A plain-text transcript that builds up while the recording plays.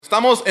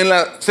Estamos en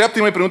la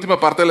séptima y penúltima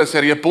parte de la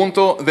serie,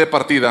 Punto de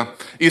Partida.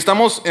 Y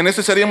en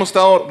esta serie hemos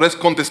estado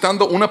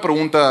contestando una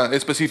pregunta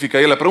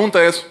específica. Y la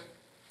pregunta es,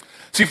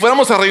 si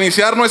fuéramos a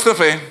reiniciar nuestra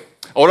fe,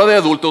 ahora de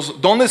adultos,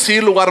 ¿dónde es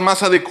el lugar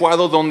más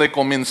adecuado donde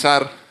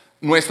comenzar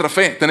nuestra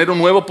fe? Tener un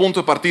nuevo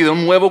punto de partida,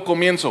 un nuevo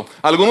comienzo.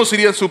 Algunos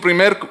sería su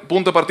primer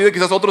punto de partida,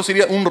 quizás otros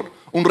sería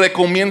un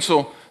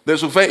recomienzo de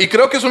su fe. Y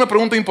creo que es una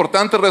pregunta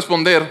importante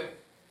responder,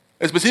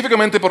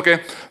 específicamente porque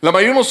la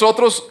mayoría de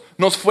nosotros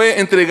nos fue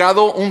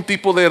entregado un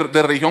tipo de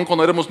religión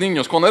cuando éramos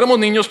niños. Cuando éramos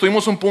niños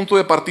tuvimos un punto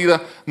de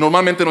partida,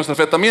 normalmente nuestra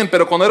fe también,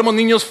 pero cuando éramos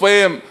niños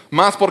fue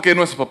más porque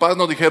nuestros papás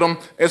nos dijeron,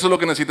 eso es lo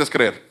que necesitas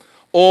creer.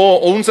 O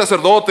un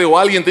sacerdote o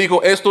alguien te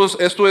dijo, esto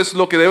es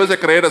lo que debes de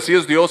creer, así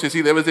es Dios y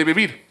así debes de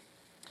vivir.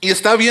 Y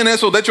está bien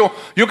eso. De hecho,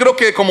 yo creo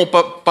que como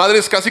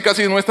padres casi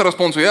es nuestra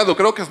responsabilidad. Yo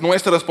creo que es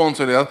nuestra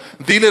responsabilidad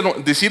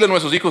decirle a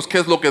nuestros hijos qué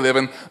es lo que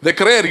deben de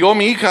creer. Yo,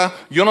 mi hija,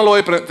 yo no lo voy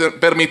a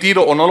permitir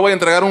o no le voy a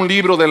entregar un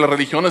libro de las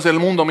religiones del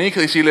mundo a mi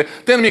hija. Decirle,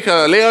 ten mi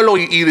hija, léalo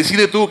y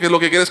decide tú qué es lo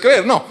que quieres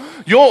creer. No,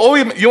 yo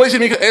voy a decir,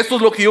 mi hija, esto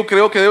es lo que yo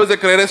creo que debes de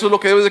creer. Eso es lo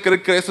que debes de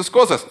creer estas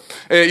cosas.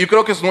 Yo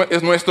creo que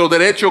es nuestro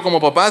derecho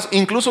como papás.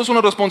 Incluso es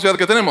una responsabilidad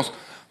que tenemos.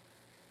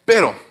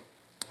 Pero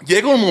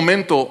llega un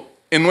momento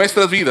en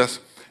nuestras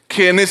vidas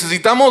que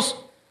necesitamos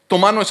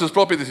tomar nuestras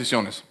propias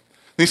decisiones.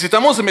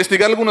 Necesitamos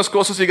investigar algunas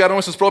cosas y llegar a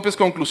nuestras propias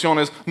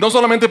conclusiones, no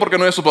solamente porque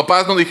nuestros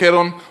papás nos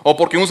dijeron o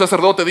porque un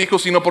sacerdote dijo,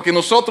 sino porque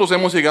nosotros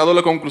hemos llegado a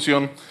la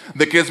conclusión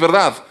de que es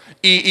verdad.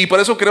 Y por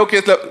eso creo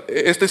que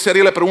esta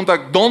serie la pregunta,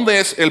 ¿dónde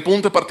es el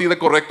punto de partida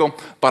correcto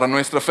para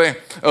nuestra fe?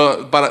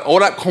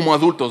 Ahora como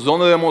adultos,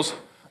 ¿dónde debemos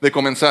de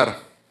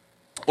comenzar?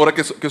 Ahora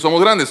que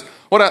somos grandes.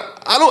 Ahora,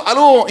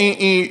 algo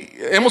y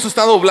hemos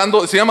estado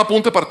hablando, se llama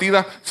punto de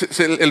partida.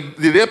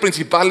 La idea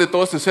principal de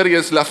toda esta serie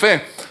es la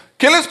fe.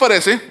 ¿Qué les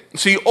parece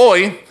si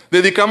hoy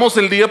dedicamos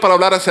el día para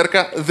hablar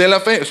acerca de la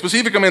fe?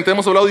 Específicamente,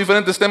 hemos hablado de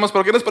diferentes temas,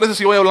 pero ¿qué les parece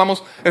si hoy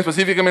hablamos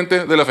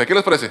específicamente de la fe? ¿Qué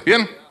les parece?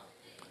 ¿Bien?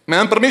 ¿Me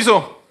dan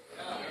permiso?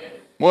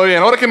 Muy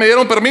bien, ahora que me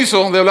dieron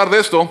permiso de hablar de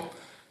esto,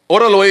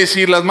 ahora lo voy a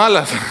decir las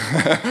malas.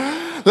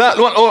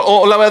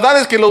 La verdad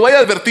es que lo voy a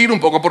advertir un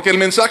poco, porque el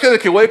mensaje de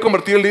que voy a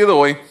convertir el día de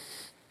hoy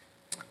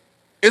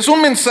es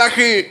un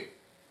mensaje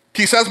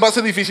quizás va a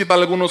ser difícil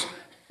para algunos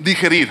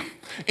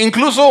digerir.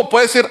 Incluso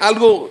puede ser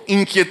algo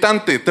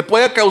inquietante, te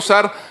puede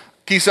causar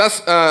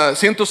quizás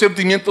ciertos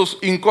sentimientos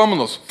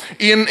incómodos.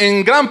 Y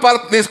en gran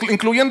parte,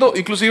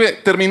 inclusive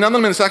terminando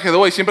el mensaje de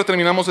hoy, siempre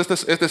terminamos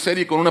esta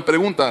serie con una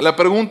pregunta. La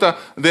pregunta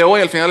de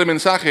hoy al final del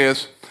mensaje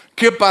es,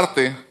 ¿qué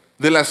parte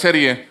de la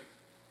serie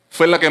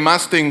fue la que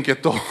más te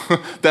inquietó,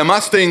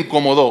 más te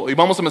incomodó? Y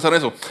vamos a empezar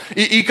eso.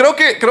 Y creo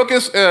que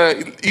es,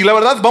 y la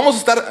verdad, vamos a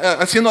estar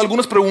haciendo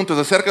algunas preguntas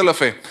acerca de la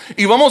fe.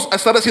 Y vamos a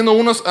estar haciendo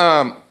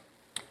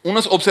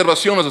unas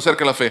observaciones acerca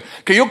de la fe,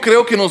 que yo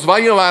creo que nos va a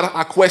llevar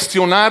a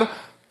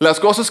cuestionar las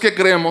cosas que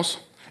creemos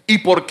y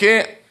por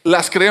qué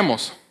las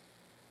creemos.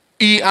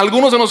 Y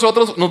algunos de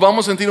nosotros nos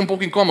vamos a sentir un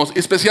poco incómodos,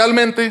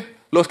 especialmente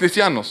los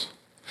cristianos.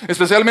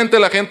 Especialmente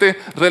la gente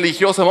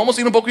religiosa, vamos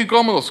a ir un poco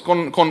incómodos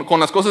con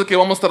las cosas que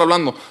vamos a estar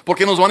hablando,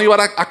 porque nos van a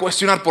llevar a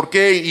cuestionar por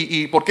qué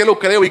y por qué lo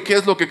creo y qué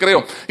es lo que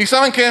creo. Y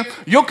 ¿saben qué?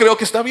 Yo creo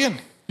que está bien.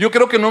 Yo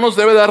creo que no nos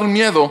debe dar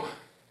miedo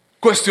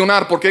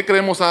cuestionar por qué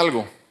creemos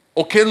algo,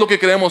 o qué es lo que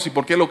creemos y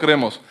por qué lo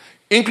creemos.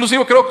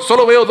 Inclusive creo que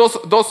solo veo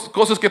dos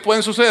cosas que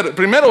pueden suceder.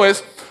 Primero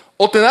es,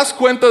 o te das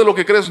cuenta de lo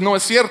que crees no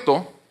es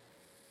cierto,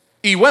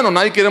 y bueno,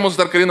 nadie queremos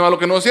estar creyendo algo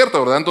que no es cierto,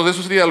 ¿verdad? Entonces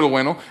eso sería algo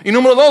bueno. Y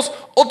número dos,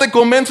 o te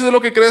convences de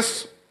lo que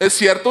crees es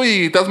cierto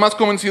y estás más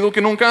convencido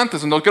que nunca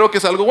antes. Entonces creo que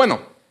es algo bueno.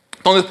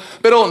 Entonces,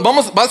 pero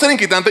va a ser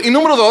inquietante. Y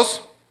número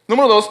dos,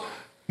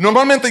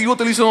 normalmente yo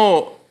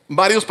utilizo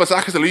varios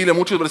pasajes de la Biblia,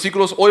 muchos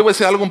versículos. Hoy voy a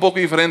hacer algo un poco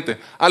diferente.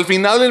 Al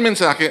final del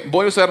mensaje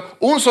voy a usar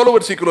un solo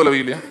versículo de la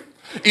Biblia.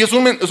 Y es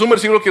un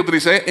versículo que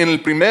utilicé en el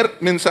primer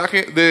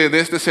mensaje de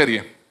esta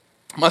serie.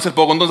 Hace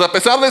poco. Entonces, a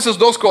pesar de esas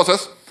dos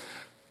cosas,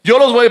 yo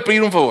les voy a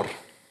pedir un favor.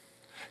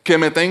 Que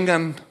me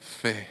tengan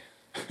fe.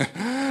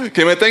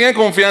 Que me tengan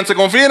confianza,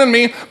 confíen en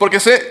mí, porque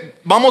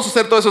vamos a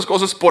hacer todas esas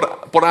cosas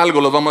por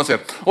algo, las vamos a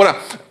hacer. Ahora,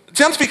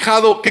 ¿se han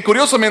fijado que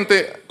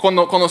curiosamente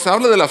cuando se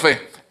habla de la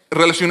fe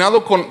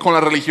relacionado con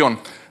la religión,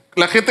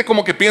 la gente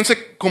como que piensa,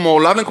 como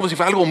lo hablan como si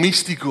fuera algo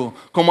místico,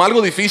 como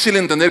algo difícil de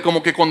entender,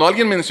 como que cuando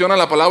alguien menciona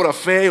la palabra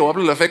fe o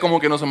habla de la fe, como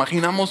que nos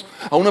imaginamos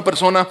a una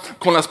persona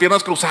con las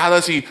piernas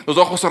cruzadas y los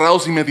ojos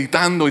cerrados y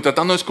meditando y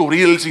tratando de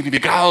descubrir el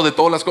significado de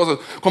todas las cosas,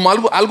 como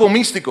algo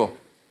místico.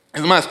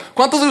 Es más,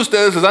 ¿cuántos de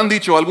ustedes les han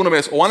dicho alguna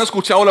vez o han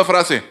escuchado la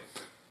frase,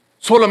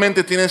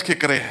 solamente tienes que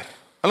creer?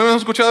 ¿Alguna vez han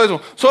escuchado eso?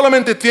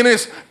 Solamente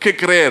tienes que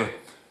creer.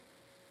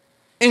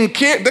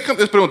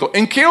 Les pregunto,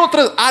 ¿en qué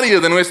otras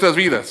áreas de nuestras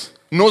vidas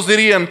nos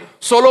dirían,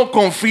 solo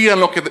confía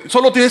en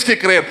solo tienes que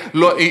creer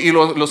y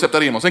lo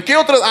aceptaríamos? ¿En qué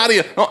otras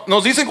áreas? No,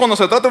 nos dicen cuando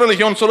se trata de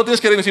religión, solo tienes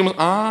que creer y decimos,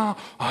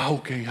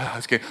 ok,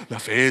 es que la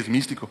fe es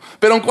místico.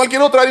 Pero en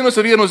cualquier otra área de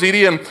nuestra vida nos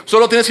dirían,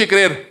 solo tienes que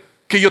creer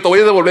que yo te voy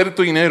a devolver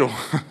tu dinero.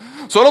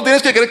 Solo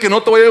tienes que creer que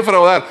no te voy a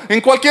defraudar.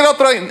 En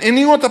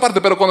ninguna otra parte.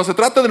 Pero cuando se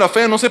trata de la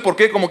fe, no sé por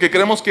qué, como que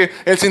creemos que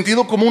el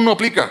sentido común no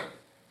aplica.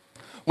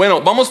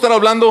 Bueno, vamos a estar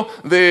hablando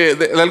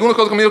de algunas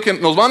cosas conmigo que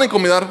nos van a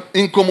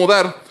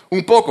incomodar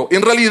un poco.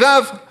 En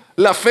realidad,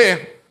 la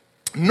fe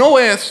no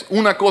es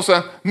una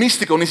cosa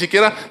mística,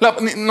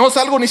 no es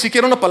algo ni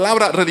siquiera una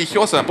palabra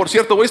religiosa. Por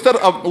cierto, voy a estar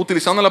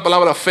utilizando la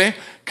palabra fe,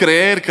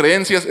 creer,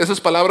 creencias, esas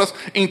palabras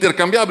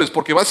intercambiables,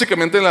 porque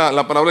básicamente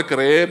la palabra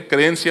creer,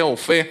 creencia o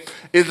fe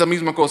es la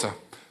misma cosa.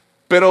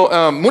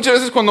 Pero muchas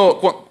veces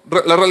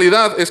la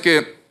realidad es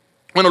que,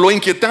 bueno, lo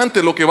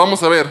inquietante, lo que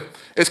vamos a ver,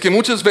 es que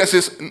muchas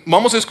veces,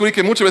 vamos a descubrir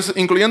que muchas veces,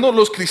 incluyendo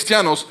los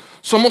cristianos,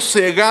 somos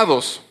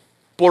cegados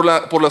por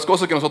las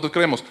cosas que nosotros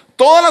creemos.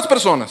 Todas las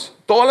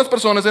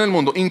personas en el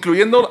mundo,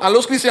 incluyendo a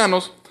los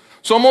cristianos,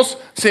 somos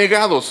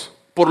cegados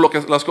por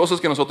las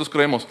cosas que nosotros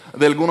creemos,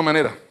 de alguna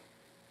manera.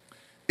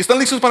 ¿Están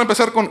listos para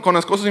empezar con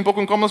las cosas un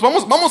poco incómodas?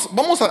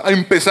 Vamos a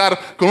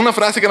empezar con una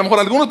frase que a lo mejor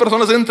a algunas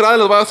personas de entrada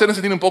les va a hacer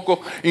sentir un poco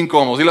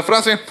incómodos. Y la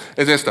frase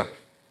es esta: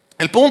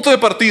 el punto de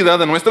partida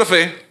de nuestra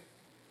fe,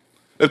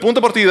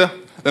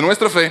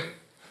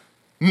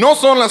 no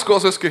son las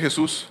cosas que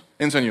Jesús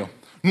enseñó.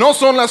 No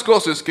son las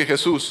cosas que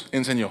Jesús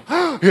enseñó.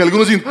 Y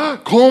algunos dicen,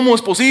 ¿cómo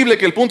es posible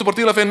que el punto de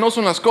partida de la fe no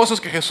son las cosas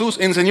que Jesús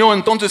enseñó?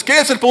 Entonces, ¿qué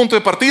es el punto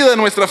de partida de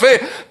nuestra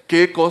fe?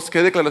 ¿Qué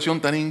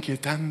declaración tan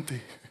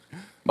inquietante?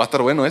 Va a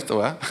estar bueno esto,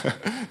 ¿verdad?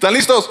 ¿Están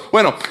listos?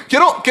 Bueno,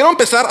 quiero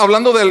empezar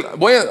hablando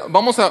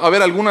vamos a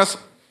ver algunas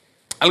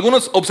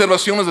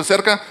observaciones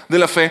acerca de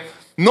la fe,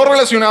 no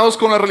relacionados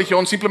con la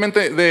religión,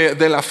 simplemente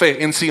de la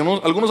fe en sí.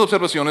 Algunas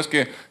observaciones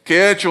que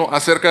he hecho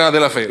acerca de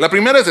la fe. La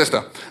primera es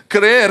esta: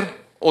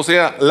 creer, o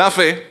sea, la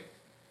fe,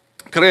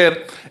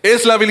 creer,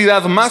 es la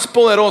habilidad más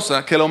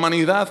poderosa que la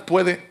humanidad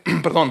puede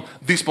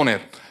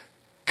disponer.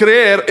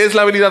 Creer es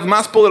la habilidad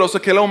más poderosa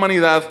que la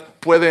humanidad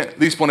puede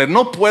disponer.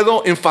 No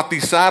puedo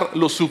enfatizar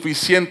lo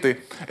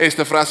suficiente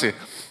esta frase.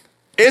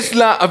 Es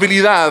la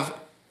habilidad,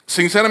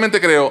 sinceramente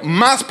creo,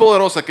 más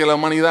poderosa que la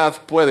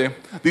humanidad puede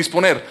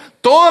disponer.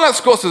 Todas las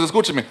cosas,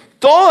 escúcheme,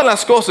 todas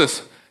las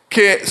cosas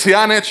que se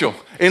han hecho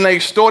en la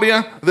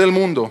historia del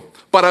mundo,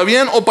 para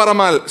bien o para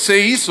mal, se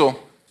hizo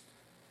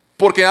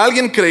porque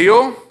alguien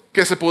creyó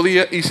que se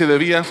podía y se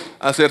debía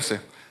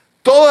hacerse.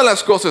 Todas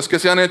las cosas que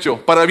se han hecho,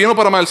 para bien o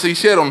para mal, se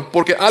hicieron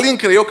porque alguien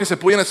creyó que se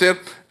podían hacer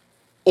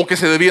o que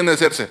se debían de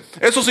hacerse.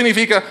 Eso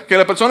significa que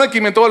la persona que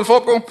inventó el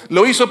foco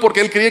lo hizo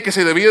porque él creía que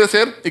se debía de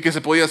hacer y que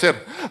se podía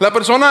hacer. La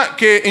persona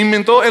que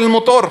inventó el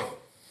motor,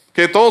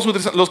 que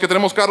todos los que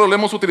tenemos carros lo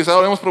hemos utilizado,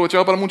 lo hemos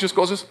aprovechado para muchas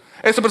cosas,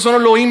 esta persona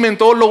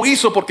lo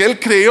hizo porque él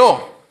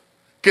creyó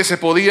que se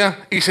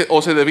podía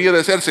o se debía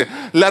de hacerse.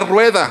 La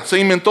rueda se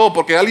inventó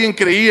porque alguien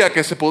creía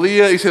que se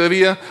podía y se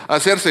debía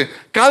hacerse.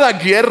 Cada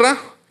guerra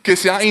que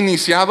se ha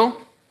iniciado,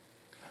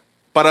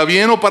 para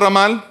bien o para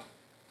mal,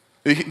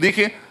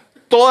 dije,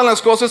 todas las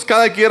cosas,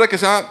 cada guerra que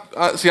se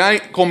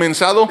ha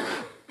comenzado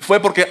fue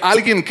porque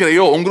alguien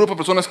creyó, un grupo de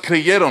personas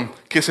creyeron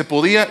que se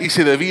podía y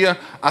se debía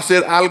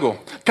hacer algo.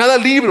 Cada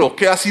libro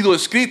que ha sido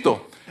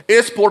escrito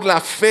es por la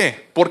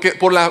fe,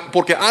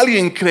 porque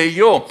alguien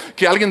creyó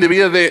que alguien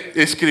debía de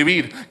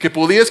escribir, que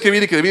podía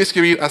escribir y que debía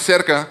escribir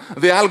acerca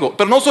de algo.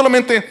 Pero no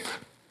solamente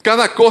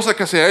cada cosa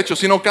que se ha hecho,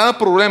 sino cada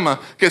problema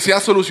que se ha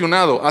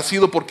solucionado ha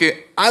sido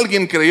porque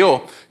alguien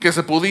creyó que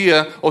se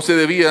podía o se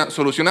debía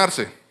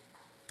solucionarse.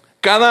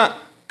 Cada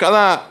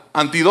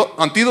antídoto,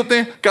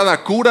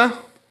 cada cura,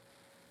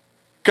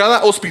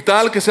 cada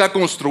hospital que se ha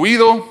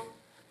construido,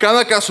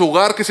 cada casa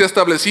hogar que se ha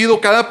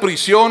establecido, cada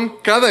prisión,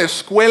 cada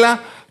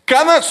escuela,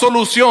 cada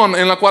solución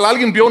en la cual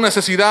alguien vio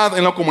necesidad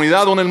en la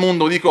comunidad o en el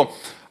mundo y dijo,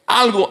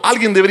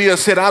 alguien debería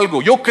hacer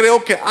algo. Yo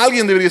creo que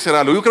alguien debería hacer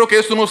algo. Yo creo que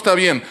esto no está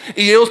bien.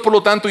 Y ellos, por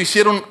lo tanto,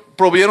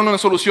 provieron una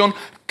solución.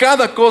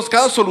 Cada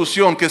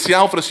solución que se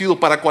ha ofrecido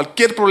para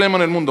cualquier problema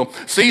en el mundo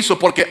se hizo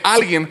porque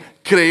alguien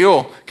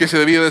creyó que se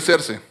debía de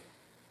hacerse.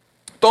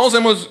 Todos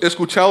hemos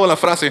escuchado la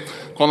frase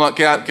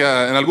que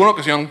en alguna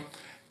ocasión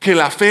que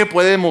la fe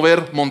puede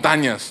mover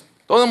montañas.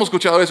 Todos hemos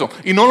escuchado eso.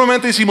 Y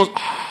normalmente decimos,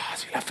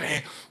 sí, la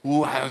fe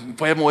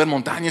puede mover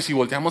montañas, y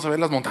volteamos a ver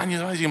las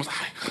montañas, y decimos,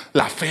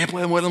 la fe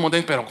puede mover las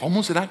montañas, pero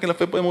 ¿cómo será que la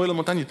fe puede mover las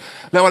montañas?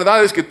 La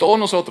verdad es que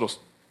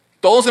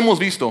todos hemos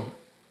visto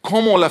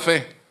cómo la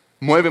fe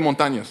mueve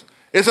montañas.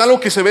 Es algo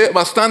que se ve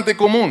bastante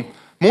común,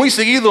 muy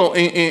seguido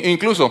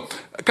incluso.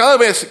 Cada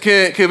vez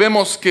que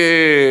vemos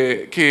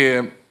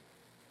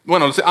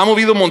se ha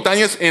movido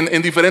montañas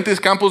en diferentes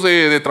campos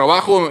de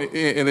trabajo,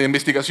 de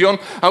investigación.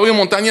 Ha habido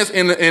montañas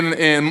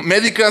en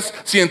médicas,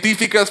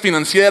 científicas,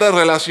 financieras,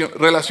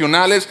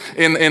 relacionales,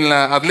 en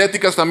las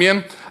atléticas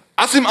también.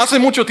 Hace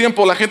mucho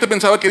tiempo la gente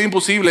pensaba que era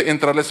imposible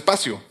entrar al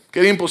espacio, que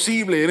era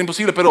imposible,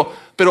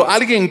 pero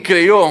alguien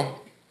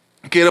creyó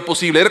que era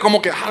posible. Era como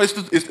que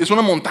esto es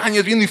una montaña,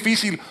 es bien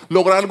difícil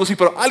lograr algo así,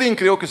 pero alguien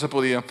creyó que se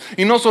podía.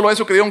 Y no solo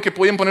eso, creyeron que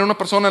podían poner una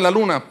persona en la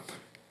luna.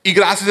 Y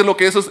gracias a lo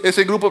que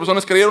ese grupo de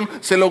personas creyeron,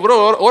 se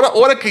logró.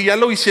 Ahora que ya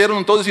lo hicieron,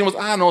 entonces decimos,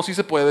 no, sí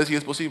se puede, sí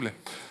es posible.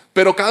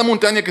 Pero cada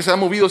montaña que se ha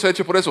movido se ha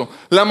hecho por eso.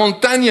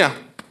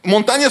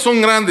 Montañas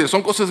son grandes,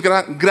 son cosas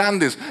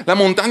grandes. La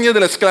montaña de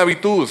la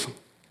esclavitud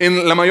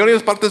En la mayoría de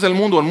las partes del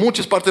mundo, en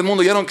muchas partes del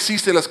mundo, ya no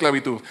existe la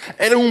esclavitud.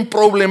 Era un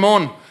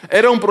problemón,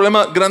 era un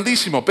problema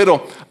grandísimo,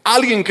 pero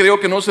alguien creó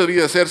que no se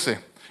debía hacerse.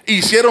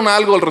 Hicieron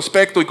algo al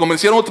respecto y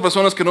convencieron a otras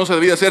personas que no se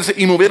debía hacerse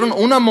y movieron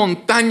una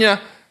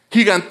montaña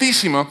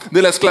gigantísima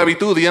de la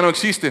esclavitud y ya no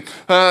existe.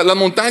 La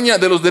montaña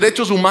de los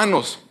derechos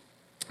humanos,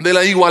 de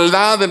la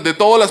igualdad de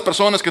todas las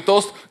personas, que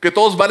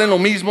todos valen lo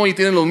mismo y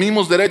tienen los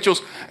mismos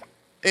derechos.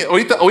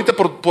 Ahorita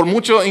por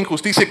mucha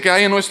injusticia que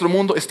hay en nuestro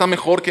mundo, está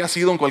mejor que ha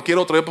sido en cualquier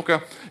otra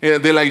época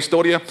de la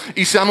historia.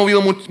 Y se han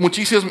movido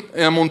muchísimas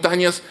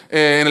montañas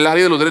en el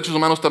área de los derechos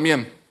humanos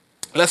también.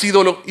 Las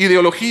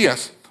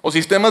ideologías o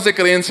sistemas de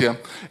creencia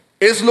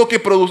es lo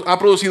que ha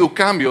producido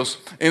cambios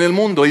en el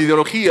mundo.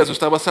 Ideologías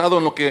está basado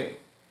en lo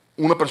que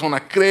una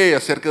persona cree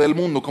acerca del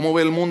mundo, cómo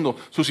ve el mundo,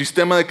 su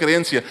sistema de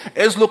creencia.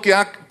 Es lo que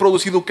ha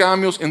producido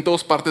cambios en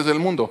todas partes del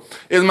mundo.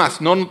 Es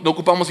más, no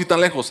ocupamos ir tan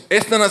lejos.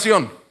 Esta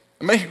nación,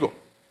 México,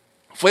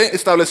 fue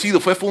establecido,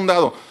 fue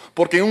fundado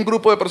porque un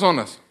grupo de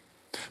personas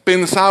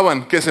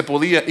pensaban que se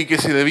podía y que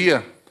se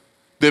debían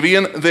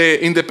de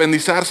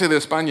independizarse de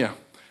España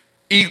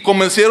y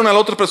convencieron a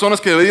las otras personas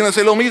que debían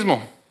hacer lo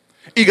mismo.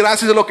 Y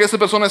gracias a lo que estas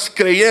personas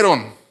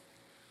creyeron,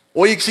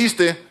 hoy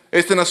existe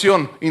esta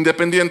nación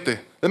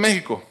independiente de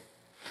México.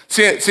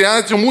 Se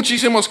han hecho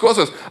muchísimas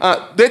cosas.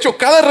 De hecho,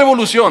 cada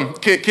revolución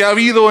que ha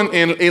habido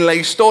en la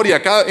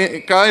historia,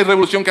 cada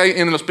revolución que hay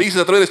en los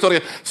países a través de la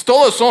historia,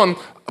 todos son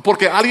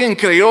porque alguien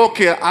creyó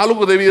que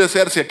algo debía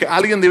hacerse, que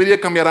alguien debería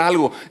cambiar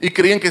algo y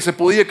creían que se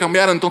podía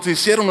cambiar, entonces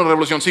hicieron una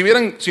revolución.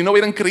 Si no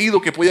hubieran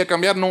creído que podía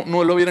cambiar,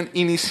 no lo hubieran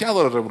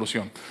iniciado la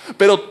revolución.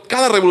 Pero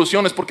cada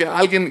revolución es porque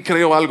alguien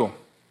creó algo.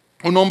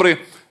 Un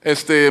hombre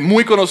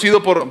muy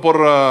conocido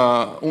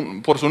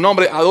por su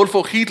nombre,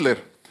 Adolfo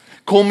Hitler,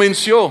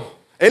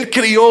 convenció. Él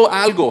creyó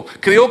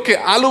que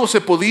algo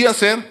se podía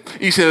hacer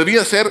y se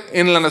debía hacer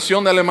en la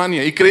nación de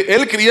Alemania. Y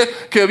él creía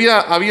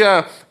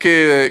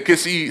que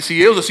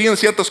si ellos hacían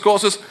ciertas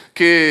cosas,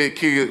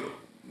 que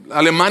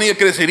Alemania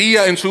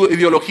crecería en su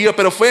ideología.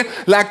 Pero fue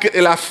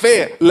la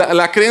fe,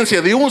 la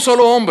creencia de un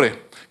solo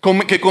hombre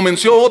que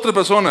convenció a otras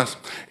personas.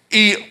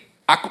 Y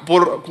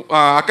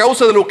a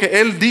causa de lo que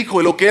él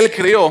dijo y lo que él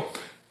creó,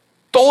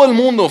 todo el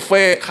mundo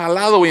fue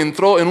jalado y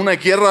entró en una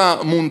guerra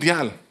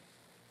mundial.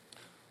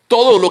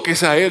 Todo lo que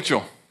se ha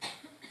hecho,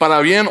 para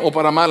bien o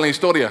para mal en la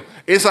historia,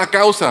 es a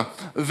causa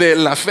de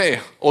la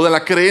fe o de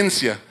la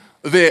creencia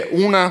de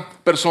una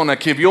persona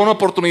que vio una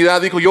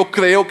oportunidad y dijo, yo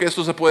creo que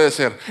esto se puede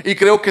hacer y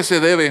creo que se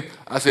debe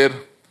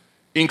hacer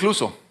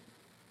incluso.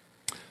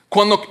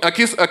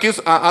 Aquí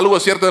es algo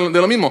cierto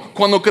de lo mismo.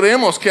 Cuando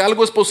creemos que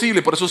algo es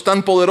posible, por eso es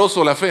tan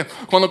poderoso la fe,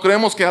 cuando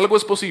creemos que algo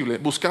es posible,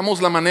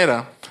 buscamos la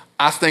manera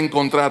hasta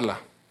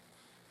encontrarla.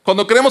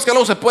 Cuando creemos que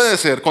algo se puede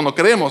hacer,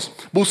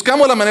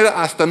 buscamos la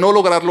manera hasta no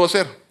lograrlo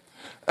hacer.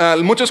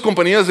 Muchas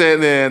compañías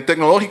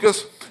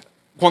tecnológicas,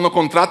 cuando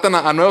contratan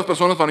a nuevas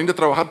personas para ir a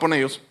trabajar con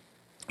ellos,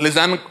 les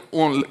dan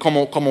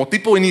como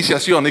tipo de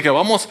iniciación. Dije,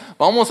 vamos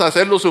a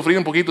hacerlo sufrir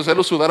un poquito,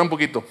 hacerlo sudar un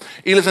poquito.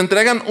 Y les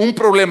entregan un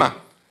problema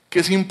que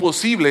es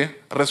imposible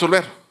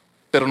resolver,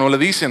 pero no le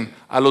dicen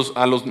a las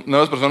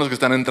nuevas personas que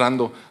están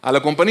entrando a la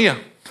compañía.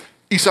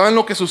 ¿Y saben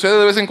lo que sucede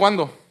de vez en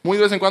cuando? Muy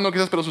de vez en cuando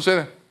quizás, pero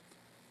sucede.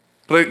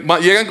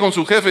 Llegan con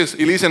sus jefes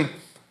y le dicen,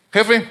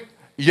 jefe,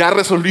 ya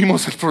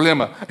resolvimos el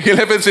problema. Y el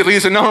jefe se ríe y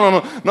dice,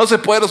 no se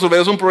puede resolver,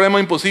 es un problema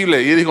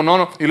imposible. Y él dijo,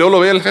 no. Y luego lo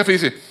ve el jefe y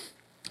dice,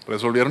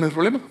 ¿resolvieron el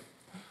problema?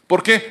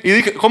 ¿Por qué? Y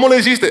dije, ¿cómo lo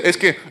hiciste? Es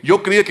que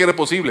yo creía que era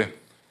posible.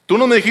 Tú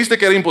no me dijiste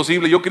que era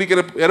imposible, yo creí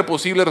que era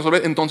posible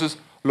resolver, entonces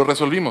lo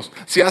resolvimos.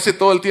 Se hace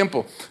todo el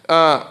tiempo.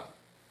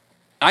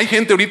 Hay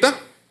gente ahorita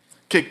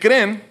que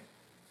creen,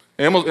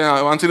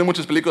 han sido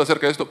muchas películas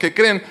acerca de esto, que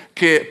creen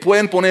que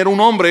pueden poner un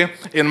hombre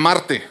en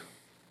Marte.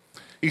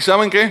 ¿Y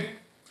saben qué?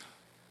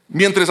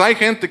 Mientras hay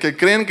gente que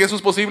creen que eso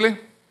es posible,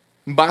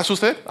 va a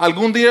suceder.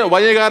 Algún día va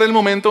a llegar el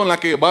momento en el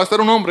que va a estar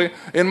un hombre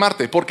en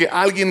Marte, porque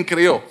alguien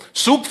creó.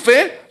 Su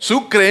fe,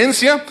 su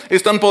creencia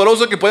es tan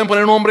poderosa que pueden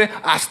poner un hombre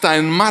hasta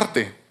en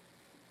Marte.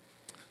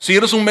 Si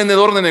eres un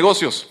vendedor de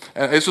negocios,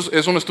 eso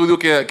es un estudio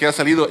que ha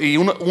salido, y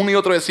una y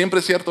otra vez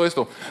siempre es cierto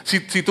esto. Si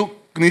tú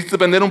necesitas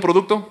vender un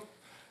producto,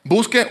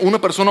 busque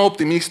una persona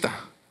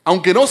optimista,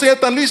 aunque no sea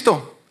tan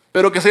listo,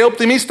 pero que sea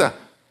optimista.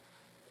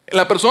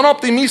 La persona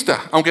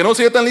optimista, aunque no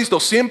sea tan listo,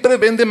 siempre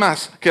vende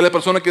más que la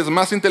persona que es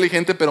más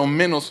inteligente pero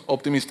menos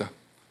optimista.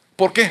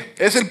 ¿Por qué?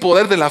 Es el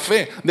poder de la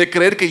fe, de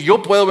creer que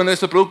yo puedo vender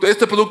este producto.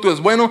 Este producto es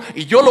bueno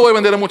y yo lo voy a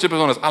vender a muchas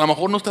personas. A lo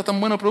mejor no está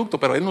tan bueno el producto,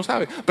 pero él no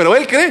sabe. Pero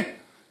él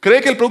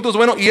cree que el producto es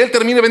bueno y él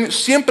termina vendiendo.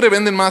 Siempre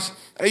venden más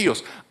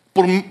ellos.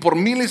 Por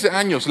miles de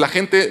años la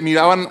gente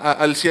miraban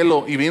al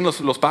cielo y veían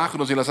los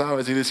pájaros y las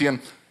aves y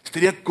decían,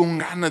 estaría con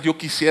ganas, yo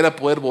quisiera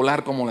poder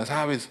volar como las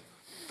aves.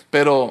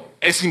 Pero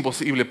es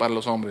imposible para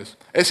los hombres.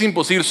 Es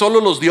imposible.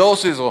 Solo los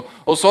dioses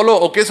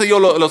o qué sé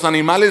yo, los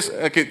animales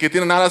que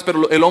tienen alas,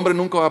 pero el hombre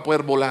nunca va a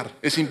poder volar.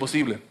 Es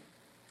imposible.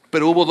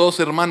 Pero hubo dos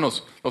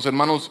hermanos, los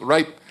hermanos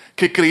Wright,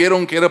 que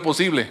creyeron que era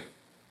posible.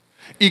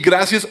 Y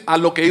gracias a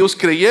lo que ellos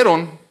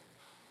creyeron,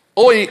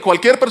 Hoy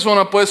cualquier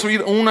persona puede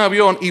subir un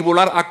avión y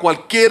volar a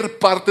cualquier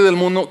parte del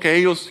mundo que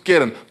ellos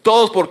quieran.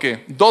 Todos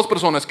porque 2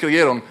 personas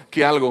creyeron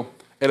que algo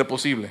era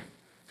posible.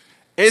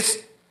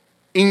 Es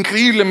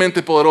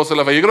increíblemente poderosa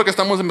la fe. Yo creo que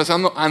estamos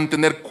empezando a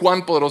entender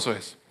cuán poderoso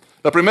es.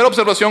 La primera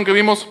observación que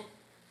vimos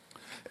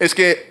es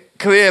que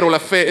creer o la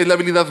fe es la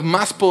habilidad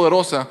más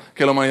poderosa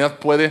que la humanidad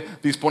puede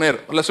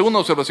disponer. La segunda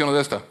observación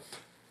es esta.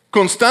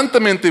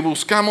 Constantemente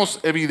buscamos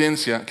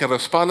evidencia que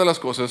respalda las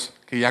cosas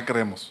que ya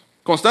creemos.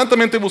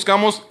 Constantemente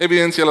buscamos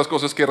evidencia de las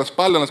cosas que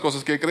respaldan las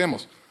cosas que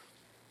creemos.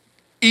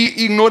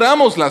 Y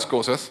ignoramos las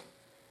cosas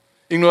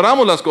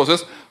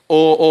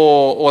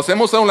o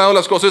hacemos a un lado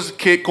las cosas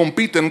que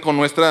compiten con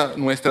nuestra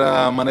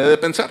manera de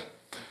pensar.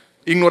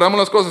 Ignoramos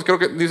las cosas, creo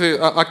que dice,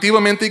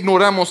 activamente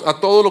ignoramos a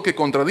todo lo que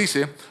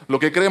contradice lo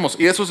que creemos.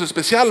 Y eso es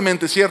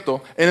especialmente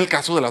cierto en el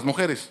caso de las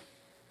mujeres.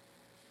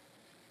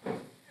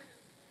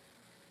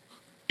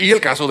 Y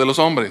el caso de los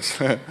hombres.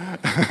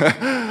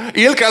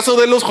 Y el caso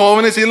de los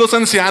jóvenes y de los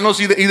ancianos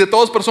y de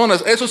todas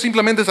personas. Eso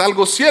simplemente es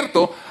algo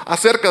cierto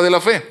acerca de la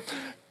fe.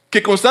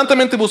 Que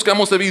constantemente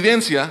buscamos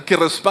evidencia que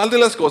respalde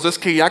las cosas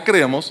que ya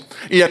creemos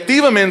y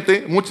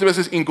activamente, muchas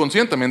veces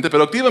inconscientemente,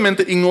 pero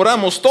activamente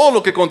ignoramos todo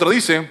lo que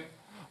contradice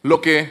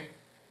lo que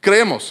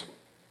creemos.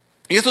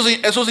 Y eso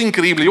es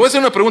increíble. Yo voy a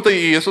hacer una pregunta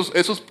y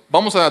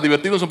vamos a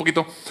divertirnos un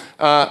poquito.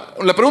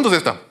 La pregunta es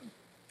esta.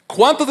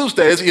 ¿Cuántos de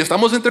ustedes, y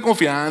estamos entre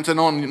confianza,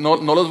 no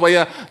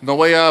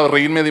voy a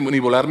reírme ni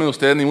volarme de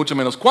ustedes, ni mucho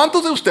menos.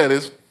 ¿Cuántos de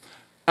ustedes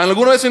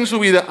alguna vez en su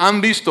vida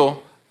han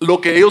visto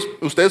lo que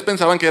ustedes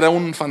pensaban que era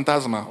un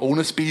fantasma o un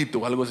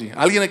espíritu o algo así?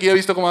 ¿Alguien aquí ha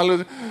visto como algo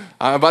así?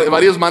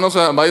 Varias manos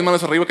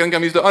arriba creen que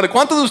han visto. Ahora,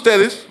 ¿cuántos de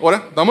ustedes,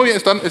 ahora, está muy bien,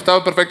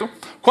 está perfecto.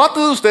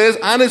 ¿Cuántos de ustedes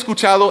han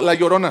escuchado La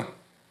Llorona?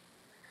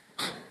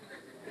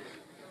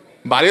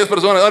 Varias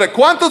personas. Ahora,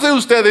 ¿cuántos de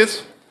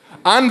ustedes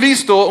han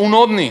visto un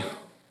ovni?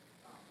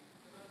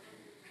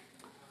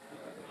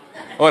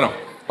 Bueno,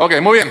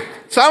 ok, muy bien.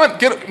 ¿Saben?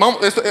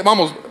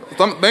 Vamos,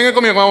 vengan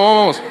conmigo,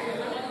 vamos.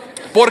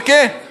 ¿Por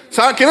qué?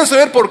 ¿Quieren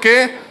saber por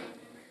qué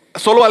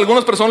solo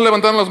algunas personas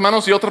levantaron las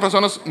manos y otras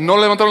personas no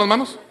levantaron las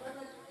manos?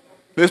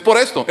 Es por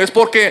esto. Es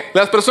porque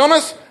las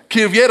personas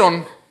que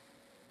vieron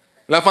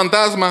la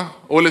fantasma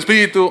o el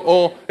espíritu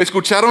o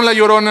escucharon La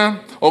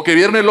Llorona o que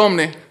vieron el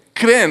ovni,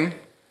 creen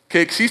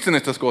que existen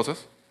estas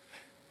cosas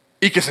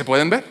y que se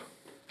pueden ver.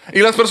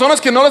 Y las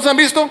personas que no las han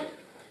visto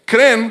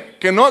creen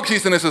que no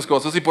existen esas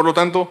cosas y por lo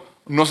tanto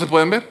no se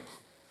pueden ver.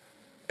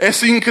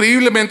 Es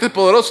increíblemente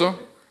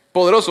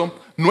poderoso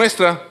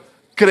nuestra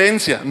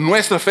creencia,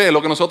 nuestra fe,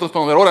 lo que nosotros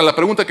podemos ver. Ahora, la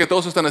pregunta que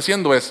todos están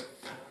haciendo es,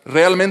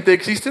 ¿realmente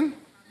existen?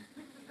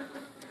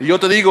 Y yo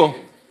te digo,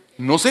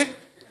 no sé.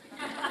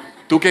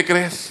 ¿Tú qué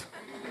crees?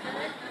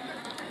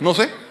 No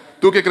sé.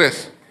 ¿Tú qué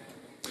crees?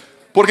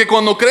 Porque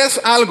cuando crees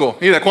algo,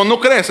 mira,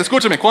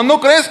 escúchame, cuando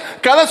crees,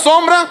 cada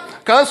sombra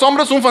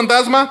es un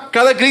fantasma,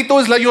 cada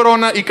grito es La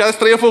Llorona y cada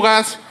estrella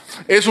fugaz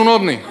es un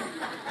ovni.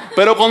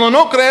 Pero cuando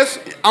no crees,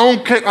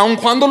 aun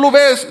cuando lo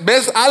ves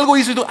algo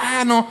y dices tú,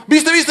 no,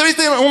 ¿viste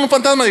un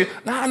fantasma? Y,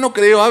 no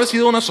creo, ha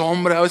sido una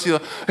sombra,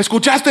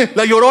 ¿escuchaste?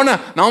 La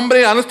Llorona. No,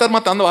 hombre, van a estar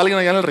matando a alguien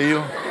allá en el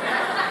río.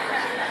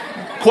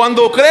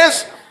 Cuando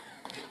crees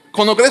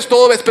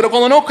todo ves, pero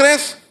cuando no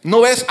crees, no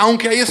ves,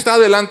 aunque ahí está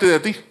delante de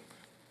ti.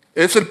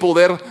 Es el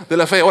poder de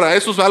la fe. Ahora,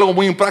 eso es algo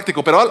muy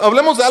impráctico, pero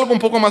hablemos de algo un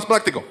poco más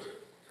práctico.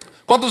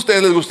 ¿Cuántos de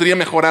ustedes les gustaría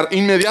mejorar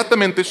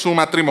inmediatamente su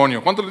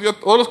matrimonio?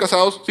 Todos los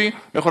casados, sí,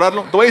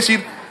 mejorarlo.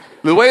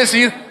 Les voy a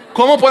decir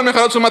cómo pueden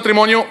mejorar su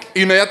matrimonio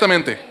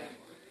inmediatamente.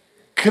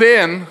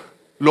 Crean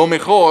lo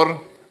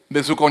mejor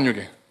de su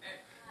cónyuge.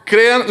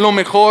 Crean lo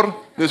mejor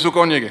de su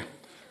cónyuge.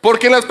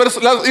 Porque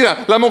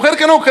la mujer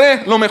que no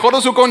cree lo mejor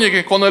de su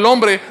cónyuge, cuando el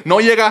hombre no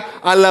llega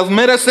a las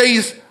meras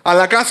 6 a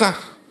la casa,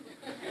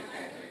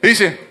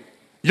 dice,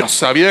 yo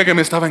sabía que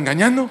me estaba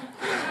engañando.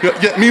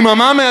 Mi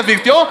mamá me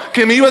advirtió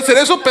que me iba a hacer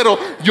eso, pero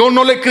yo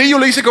no le creí, yo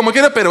le hice como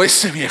quiera, pero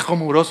ese viejo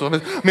mugroso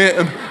me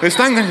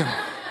está engañando.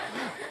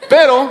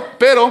 Pero,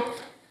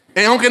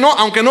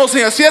 aunque no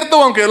sea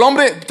cierto, aunque el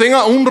hombre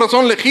tenga un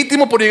razón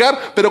legítimo por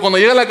llegar, pero cuando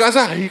llega a la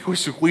casa,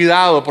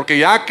 cuidado, porque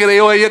ya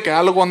creo ella que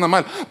algo anda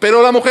mal.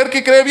 Pero la mujer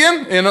que cree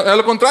bien, a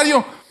lo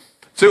contrario,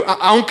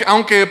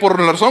 aunque por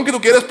la razón que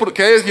tú quieres,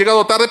 porque hayas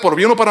llegado tarde, por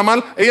bien o para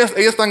mal, ella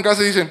está en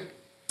casa y dice,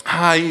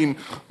 ay,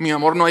 mi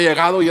amor no ha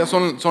llegado, ya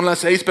son las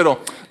 6, pero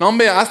no,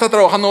 hombre, hasta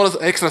trabajando horas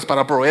extras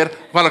para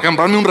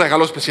comprarme un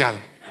regalo especial.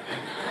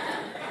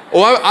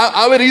 O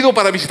ha haber ido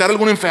para visitar a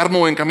algún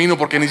enfermo en camino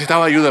porque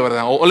necesitaba ayuda,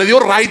 ¿verdad? O le dio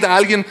ride a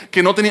alguien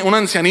que no tenía, una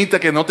ancianita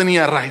que no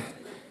tenía ride,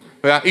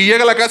 ¿verdad? Y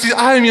llega a la casa y dice,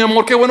 ay, mi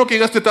amor, qué bueno que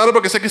llegaste tarde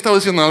porque sé que estaba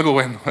diciendo algo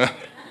bueno.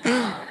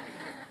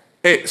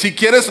 Si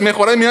quieres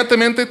mejorar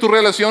inmediatamente tus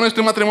relaciones,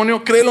 tu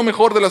matrimonio, cree lo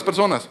mejor de las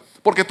personas.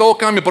 Porque todo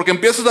cambia, porque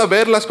empiezas a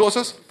ver las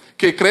cosas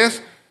que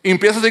crees y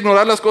empiezas a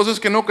ignorar las cosas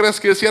que no crees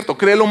que es cierto.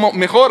 Cree lo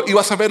mejor y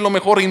vas a ver lo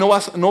mejor y no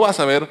vas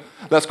a ver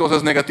las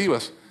cosas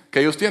negativas que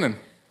ellos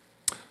tienen.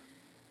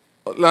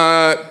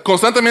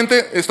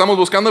 Constantemente estamos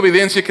buscando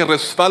evidencia que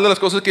respalde las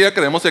cosas que ya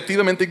creemos y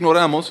activamente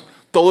ignoramos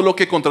todo lo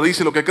que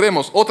contradice lo que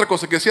creemos. Otra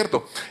cosa que es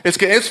cierto es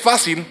que es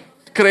fácil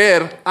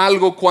creer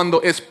algo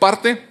cuando eres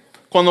parte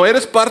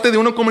de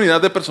una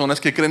comunidad de personas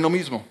que creen lo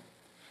mismo.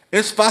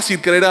 Es fácil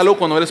creer algo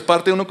cuando eres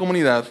parte de una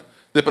comunidad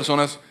de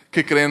personas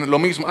que creen lo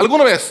mismo.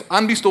 ¿Alguna vez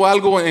han visto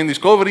algo en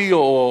Discovery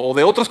o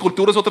de otras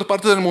culturas, otras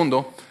partes del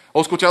mundo,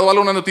 o escuchado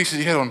algo en una noticia y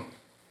dijeron,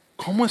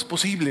 ¿cómo es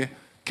posible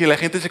que la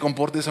gente se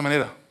comporte de esa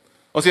manera?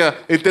 O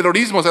sea, el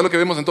terrorismo es algo que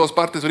vemos en todas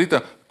partes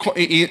ahorita.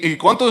 ¿Y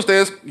cuántos de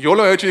ustedes, yo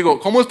lo he hecho y digo,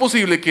 ¿cómo es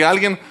posible que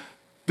alguien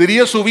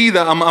daría su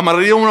vida,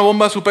 amarraría una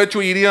bomba a su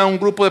pecho y iría a un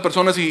grupo de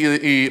personas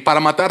para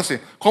matarse?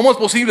 ¿Cómo es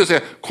posible? O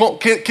sea,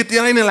 ¿qué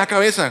tienen en la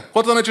cabeza?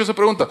 ¿Cuántos han hecho esa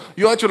pregunta?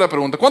 Yo he hecho la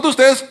pregunta. ¿Cuántos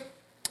de ustedes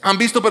han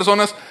visto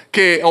personas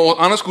o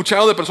han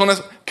escuchado de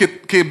personas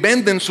que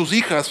venden sus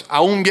hijas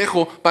a un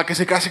viejo para que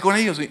se case con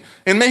ellos? ¿Sí?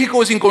 En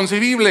México es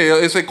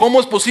inconcebible.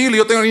 ¿Cómo es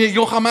posible?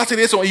 Yo jamás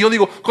haría eso. Y yo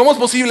digo, ¿cómo es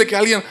posible que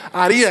alguien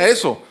haría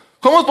eso?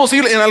 ¿Cómo es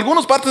posible? En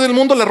algunas partes del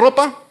mundo la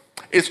ropa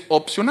es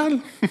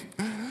opcional.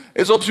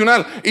 Es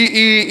opcional.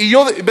 Y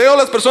yo veo a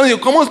las personas y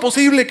digo, ¿cómo es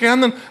posible que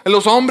andan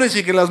los hombres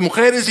y que las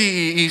mujeres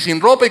y sin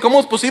ropa? ¿Y cómo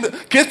es posible?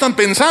 ¿Qué están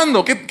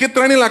pensando? ¿Qué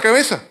traen en la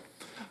cabeza?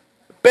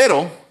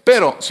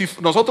 Pero si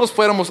nosotros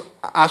fuéramos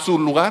a su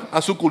lugar,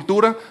 a su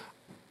cultura,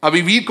 a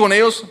vivir con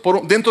ellos,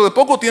 dentro de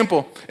poco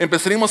tiempo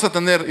empezaríamos a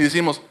tener y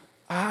decimos,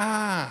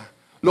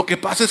 lo que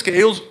pasa es que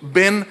ellos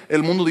ven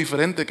el mundo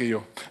diferente que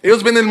yo.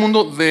 Ellos ven el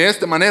mundo de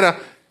esta manera.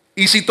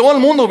 Y si todo el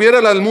mundo viera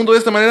el mundo de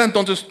esta manera,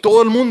 entonces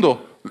todo el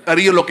mundo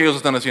haría lo que ellos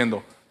están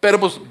haciendo. Pero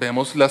pues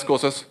vemos las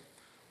cosas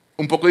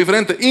un poco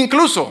diferente.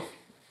 Incluso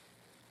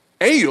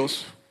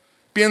ellos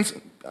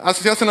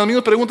se hacen las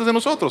mismas preguntas de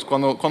nosotros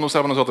cuando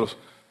observan nosotros.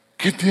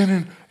 ¿Qué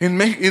tienen en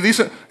México? Y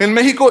dicen, en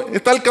México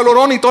está el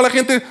calorón y toda la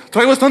gente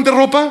trae bastante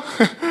ropa.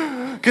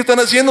 ¿Qué están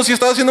haciendo? Si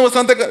está haciendo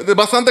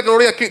bastante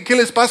calor, ¿qué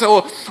les pasa?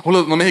 O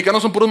los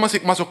mexicanos son puros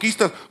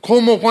masoquistas.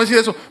 ¿Cómo decir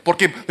eso?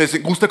 Porque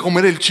les gusta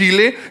comer el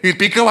chile y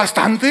pica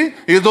bastante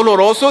y es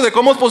doloroso.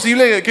 ¿Cómo es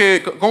posible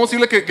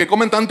que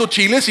comen tanto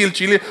chile si el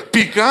chile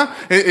pica?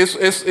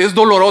 ¿Es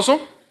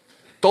doloroso?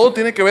 Todo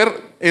tiene que ver,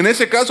 en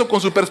ese caso, con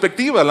su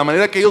perspectiva, la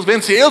manera que ellos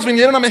ven. Si ellos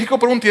vinieran a México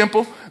por un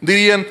tiempo,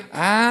 dirían,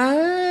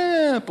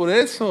 por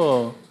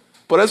eso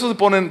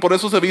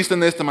se visten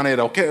de esta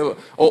manera,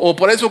 o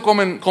por eso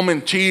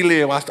comen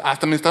chile, o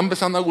hasta me está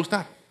empezando a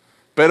gustar.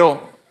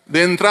 Pero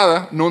de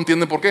entrada no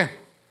entienden por qué.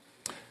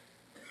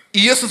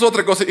 Y esa es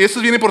otra cosa, y eso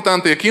es bien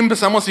importante. Aquí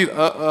empezamos a ir,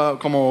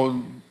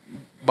 como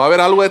va a haber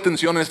algo de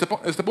tensión en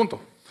este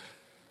punto.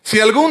 Si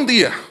algún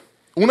día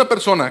una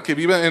persona que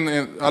vive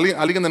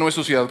alguien de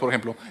nuestra sociedad, por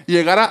ejemplo,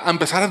 llegara a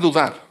empezar a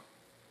dudar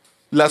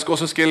las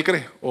cosas que él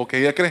cree o que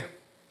ella cree,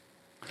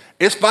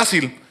 es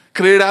fácil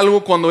creer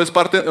algo cuando es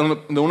parte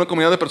de una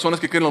comunidad de personas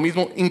que creen lo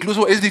mismo.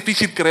 Incluso es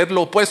difícil creer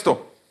lo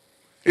opuesto.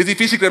 Es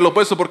difícil creer lo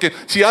opuesto porque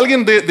si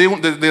alguien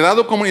de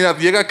dado comunidad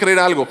llega a creer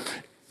algo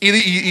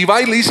y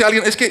va y le dice a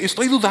alguien, es que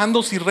estoy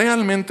dudando si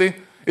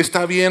realmente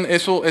está bien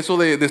eso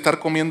de estar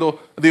comiendo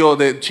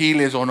de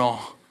chiles o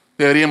no.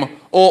 Deberíamos.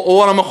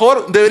 O a lo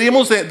mejor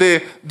deberíamos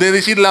de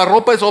decir la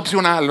ropa es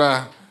opcional,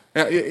 ¿verdad?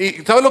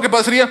 ¿Y sabes lo que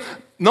pasaría?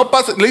 No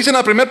pasa, le dicen a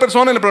la primera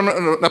persona y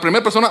la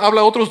primera persona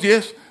habla a otros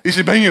 10 y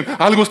dice, vengan,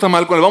 algo está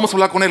mal con él, vamos a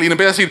hablar con él. Y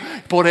empieza a decir,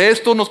 por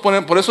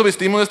eso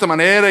vestimos de esta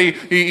manera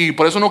y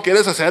por eso no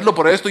quieres hacerlo,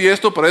 por esto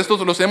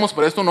lo hacemos,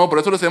 por esto no, por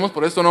eso lo hacemos,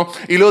 por esto no.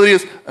 Y luego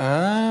dices,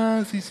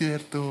 sí es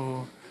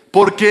cierto.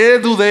 ¿Por qué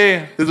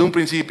dudé desde un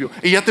principio?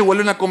 Y ya te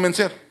vuelven a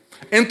convencer.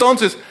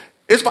 Entonces,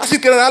 es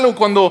fácil creer algo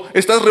cuando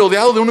estás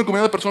rodeado de una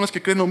comunidad de personas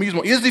que creen lo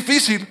mismo. Y es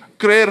difícil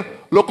creer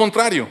lo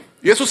contrario.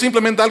 Y eso es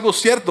simplemente algo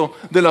cierto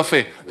de la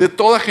fe, de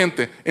toda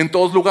gente, en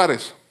todos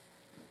lugares.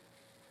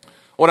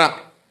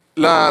 Ahora,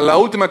 la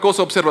última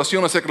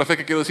observación acerca de la fe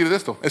que quiero decir de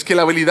esto, es que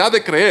la habilidad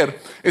de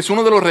creer es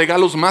uno de los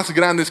regalos más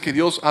grandes que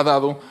Dios ha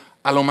dado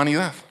a la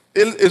humanidad.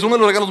 Es uno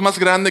de los regalos más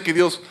grandes que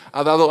Dios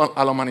ha dado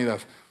a la humanidad.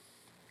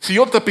 Si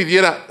yo te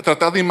pidiera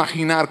tratar de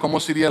imaginar cómo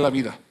sería la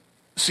vida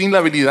sin la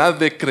habilidad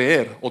de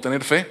creer o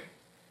tener fe,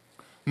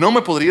 no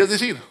me podrías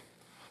decir,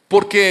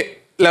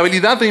 porque la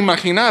habilidad de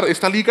imaginar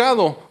está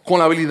ligado con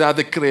la habilidad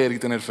de creer y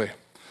tener fe.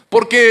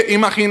 Porque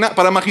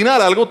para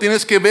imaginar algo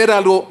tienes que ver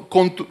algo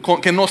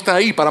que no está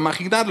ahí para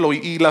imaginarlo.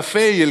 Y la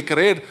fe y el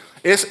creer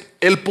es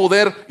el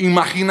poder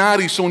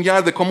imaginar y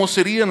soñar de cómo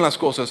serían las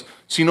cosas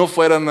si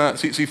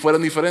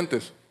fueran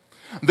diferentes.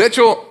 De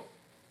hecho,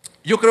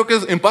 yo creo que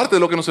es en parte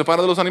lo que nos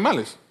separa de los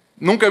animales.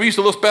 Nunca he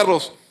visto dos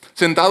perros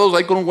sentados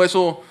ahí con un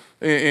hueso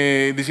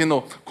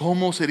diciendo,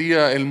 ¿cómo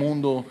sería el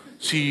mundo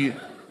si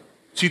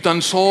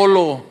tan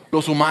solo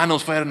los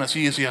humanos fueran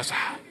así?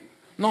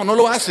 No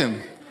lo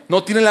hacen.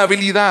 No tienen la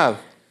habilidad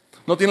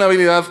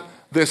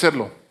de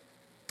hacerlo.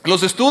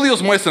 Los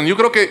estudios muestran, yo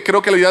creo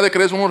que la idea de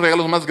creer es uno de los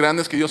regalos más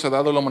grandes que Dios ha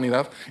dado a la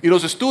humanidad. Y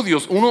los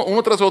estudios,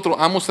 uno tras otro,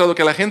 han mostrado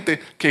que la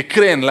gente que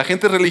creen, la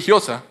gente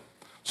religiosa,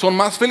 son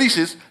más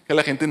felices que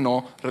la gente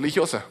no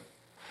religiosa.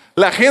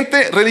 La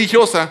gente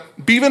religiosa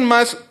vive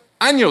más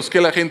años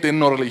que la gente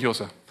no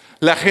religiosa.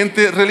 La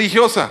gente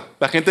religiosa,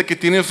 la gente que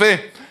tiene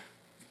fe,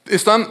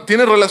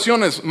 tiene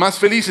relaciones más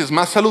felices,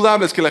 más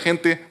saludables que la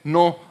gente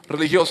no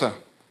religiosa.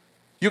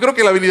 Yo creo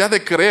que la habilidad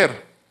de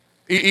creer,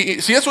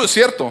 y si eso es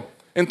cierto,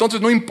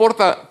 Entonces no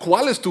importa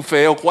cuál es tu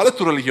fe o cuál es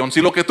tu religión, si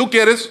lo que tú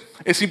quieres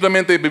es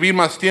simplemente vivir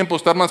más tiempo,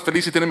 estar más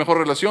feliz y tener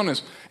mejores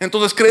relaciones,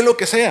 entonces cree lo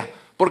que sea,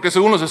 porque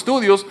según los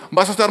estudios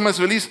vas a estar más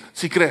feliz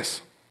si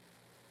crees.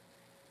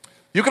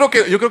 Yo creo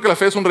que la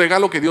fe es un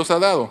regalo que Dios ha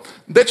dado.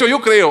 De hecho,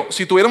 yo creo,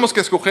 si tuviéramos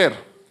que escoger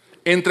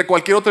entre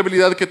cualquier otra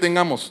habilidad que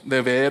tengamos,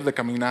 de ver, de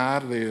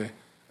caminar,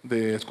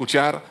 de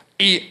escuchar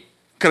y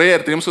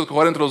creer, tenemos que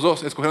escoger entre los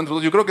dos,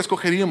 yo creo que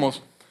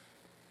escogeríamos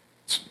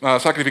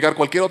sacrificar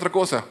cualquier otra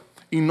cosa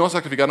y no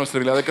sacrificar nuestra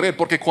habilidad de creer,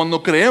 porque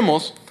cuando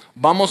creemos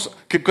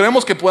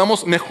que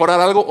podamos mejorar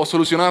algo o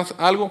solucionar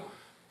algo,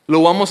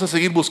 lo vamos a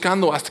seguir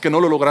buscando hasta que no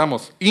lo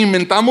logramos.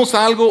 Inventamos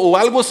algo o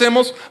algo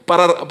hacemos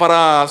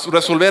para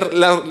resolver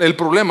el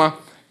problema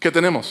que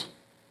tenemos.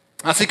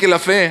 Así que la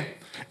fe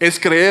es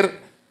creer,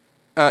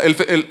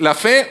 la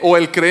fe o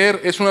el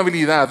creer es una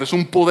habilidad, es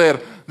un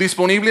poder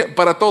disponible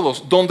para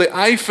todos. Donde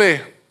hay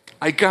fe,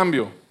 hay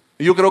cambio.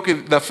 Y yo creo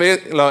que la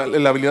fe,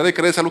 la habilidad de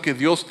creer es algo que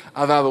Dios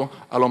ha dado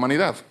a la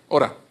humanidad.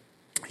 Ahora,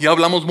 ya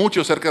hablamos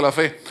mucho acerca de la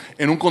fe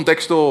en un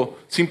contexto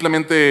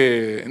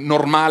simplemente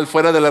normal,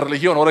 fuera de la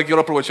religión. Ahora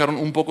quiero aprovechar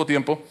un poco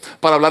tiempo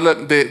para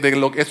hablar de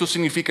lo que esto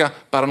significa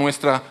para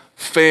nuestra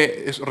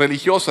fe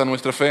religiosa,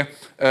 nuestra fe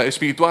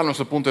espiritual,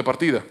 nuestro punto de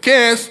partida.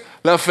 ¿Qué es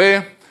la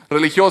fe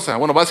religiosa?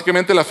 Bueno,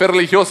 básicamente la fe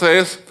religiosa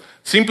es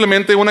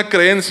simplemente una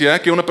creencia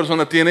que una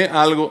persona tiene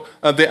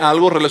de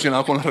algo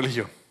relacionado con la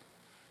religión.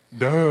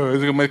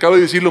 Me acabo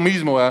de decir lo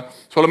mismo, ¿verdad?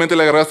 Solamente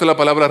le agarraste la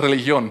palabra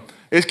religión.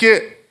 Es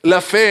que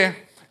la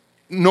fe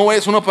no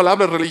es una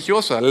palabra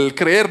religiosa, el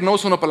creer no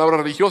es una palabra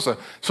religiosa,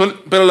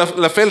 pero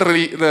la fe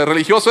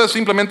religiosa es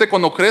simplemente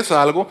cuando crees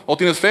a algo o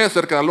tienes fe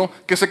acerca de algo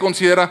que se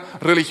considera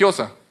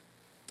religiosa.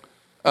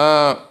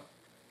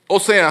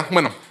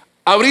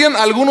 Habrían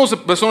algunas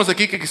personas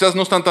aquí que quizás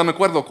no están tan de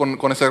acuerdo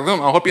con esa razón. A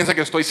lo mejor piensan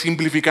que estoy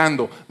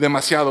simplificando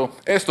demasiado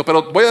esto,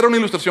 pero voy a dar una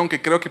ilustración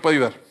que creo que puede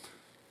ayudar.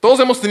 Todos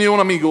hemos tenido un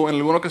amigo en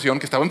alguna ocasión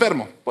que estaba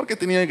enfermo, porque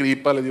tenía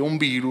gripa, le dio un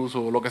virus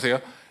o lo que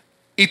sea,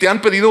 y te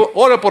han pedido,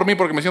 ora por mí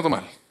porque me siento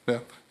mal,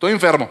 estoy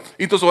enfermo,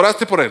 y tú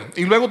oraste por él.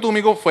 Y luego tu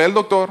amigo fue al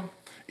doctor,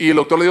 y el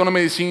doctor le dio una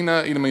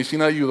medicina, y la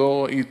medicina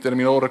ayudó y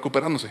terminó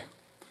recuperándose.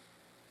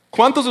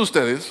 ¿Cuántos de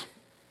ustedes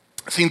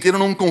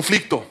sintieron un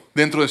conflicto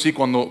dentro de sí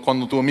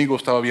cuando tu amigo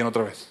estaba bien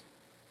otra vez?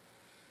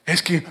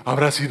 Es que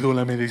 ¿habrá sido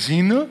la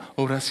medicina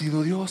o habrá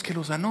sido Dios que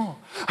lo sanó?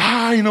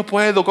 Ay, no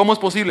puedo, ¿cómo es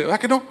posible? ¿Verdad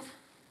que no?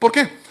 ¿Por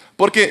qué?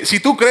 Porque si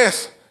tú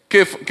crees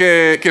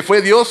que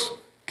fue Dios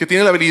que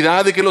tiene la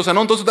habilidad de que lo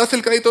sanó, entonces das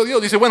el crédito a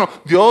Dios. Dice, bueno,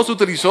 Dios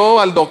utilizó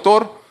al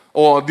doctor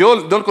o dio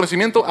el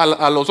conocimiento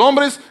a los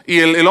hombres y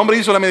el hombre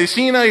hizo la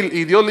medicina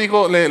y Dios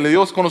le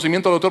dio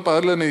conocimiento al doctor para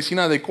darle la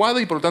medicina adecuada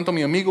y por lo tanto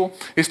mi amigo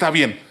está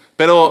bien.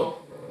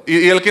 Pero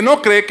y el que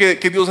no cree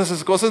que Dios hace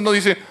esas cosas no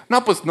dice,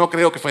 no, pues no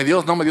creo que fue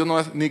Dios, no, Dios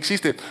no ni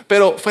existe,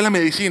 pero fue la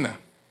medicina.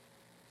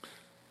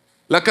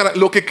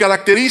 Lo que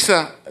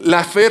caracteriza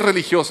la fe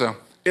religiosa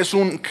es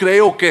un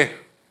creo que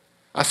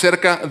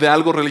acerca de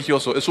algo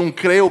religioso. Es un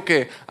creo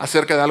que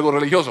acerca de algo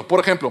religioso. Por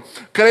ejemplo,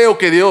 creo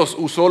que Dios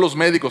usó los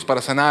médicos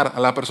para sanar a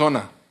la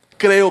persona.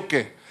 Creo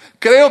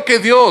que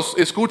Dios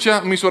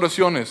escucha mis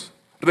oraciones.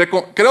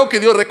 Creo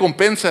que Dios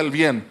recompensa el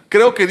bien.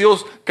 Creo que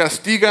Dios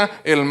castiga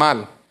el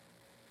mal.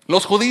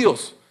 Los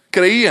judíos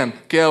creían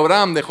que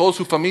Abraham dejó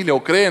su familia,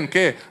 o creen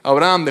que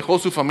Abraham dejó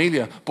su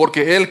familia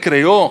porque él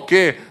creyó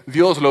que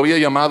Dios lo había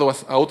llamado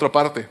a otra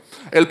parte.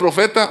 El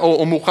profeta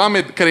o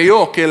Muhammad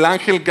creyó que el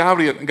ángel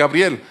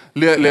Gabriel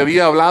le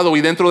había hablado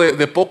y dentro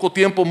de poco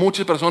tiempo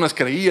muchas personas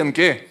creían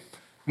que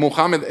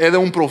Muhammad era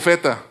un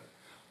profeta.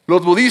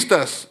 Los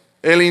budistas,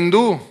 el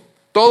hindú,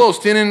 todos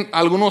tienen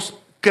algunos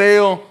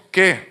creo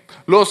que.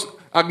 Los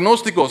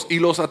agnósticos y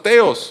los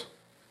ateos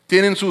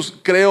tienen sus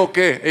creo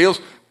que.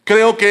 Ellos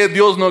creo que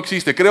Dios no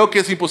existe. Creo que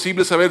es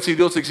imposible saber si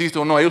Dios existe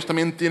o no. Ellos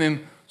también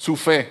tienen su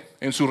fe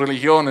en su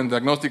religión, en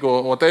agnóstico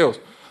o ateos.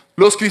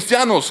 Los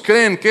cristianos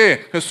creen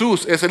que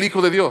Jesús es el Hijo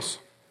de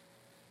Dios.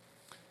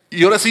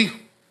 Y ahora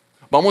sí,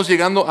 vamos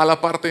llegando a la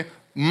parte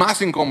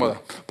más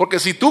incómoda. Porque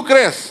si tú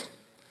crees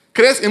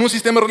en un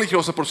sistema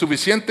religioso por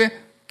suficiente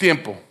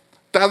tiempo,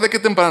 tarde que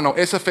temprano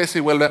esa fe se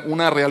vuelve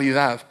una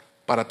realidad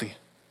para ti.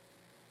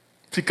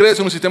 Si crees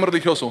en un sistema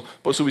religioso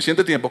por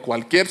suficiente tiempo,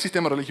 cualquier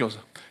sistema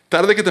religioso,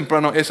 tarde que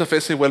temprano esa fe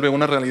se vuelve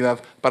una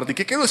realidad para ti.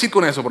 ¿Qué quiero decir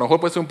con eso? Por lo mejor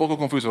puede ser un poco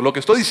confuso. Lo que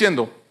estoy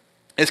diciendo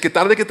es que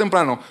tarde que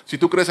temprano, si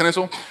tú crees en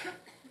eso,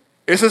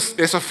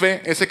 esa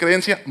fe, esa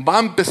creencia va a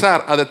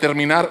empezar a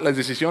determinar las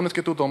decisiones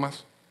que tú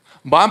tomas.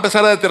 Va a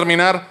empezar a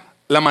determinar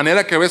la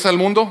manera que ves al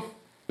mundo,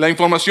 la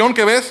información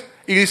que ves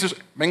y dices,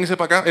 véngase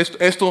para acá,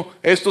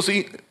 esto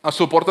sí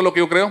soporta lo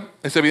que yo creo,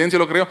 esta evidencia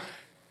lo creo,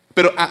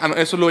 pero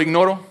eso lo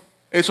ignoro,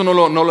 eso no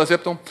lo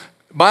acepto.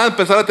 Va a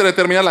empezar a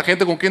determinar la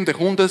gente con quien te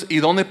juntas y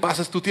dónde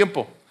pasas tu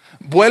tiempo.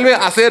 Vuelve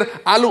a ser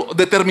algo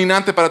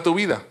determinante para tu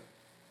vida.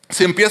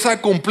 Se empieza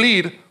a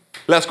cumplir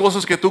las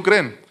cosas que tú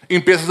crees.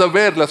 Empiezas a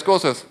ver las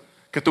cosas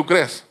que tú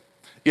crees.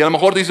 Y a lo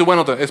mejor dices,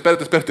 bueno,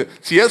 espérate.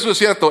 Si eso es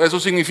cierto, eso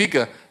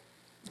significa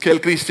que el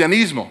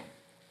cristianismo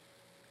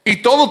y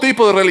todo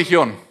tipo de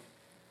religión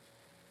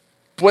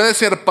puede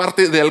ser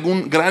parte de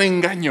algún gran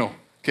engaño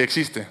que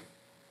existe.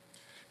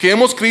 que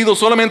hemos creído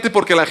solamente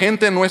porque la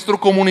gente en nuestra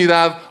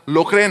comunidad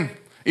lo creen.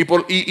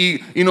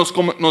 Y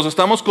nos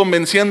estamos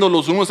convenciendo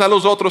los unos a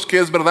los otros que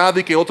es verdad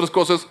y que otras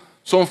cosas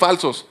son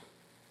falsos.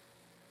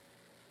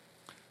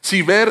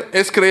 Si ver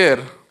es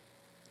creer,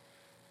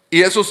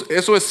 y eso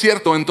es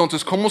cierto,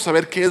 entonces ¿cómo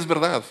saber qué es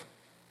verdad?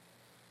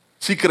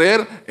 Si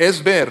creer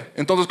es ver,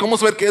 entonces ¿cómo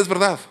saber qué es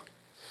verdad?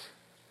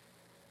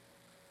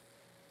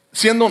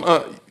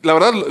 La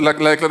verdad,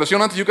 la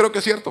declaración antes yo creo que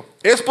es cierto.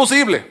 Es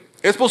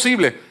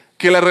posible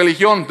que la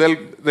religión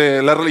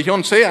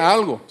sea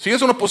algo. Sí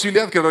es una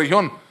posibilidad que la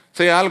religión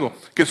sea algo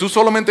que tú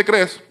solamente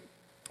crees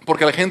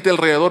porque la gente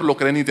alrededor lo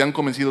creen y te han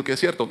convencido que es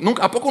cierto.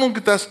 ¿A poco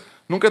nunca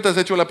te has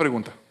hecho la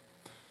pregunta?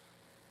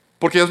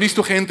 Porque has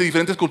visto gente de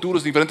diferentes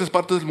culturas, de diferentes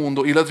partes del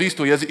mundo, y la has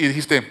visto y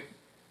dijiste,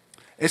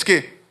 es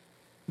que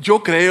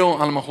yo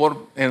creo, a lo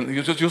mejor,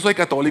 yo soy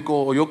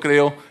católico, o yo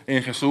creo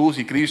en Jesús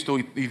y Cristo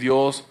y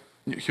Dios,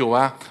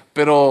 Jehová,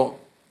 pero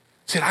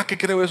 ¿será que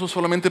creo eso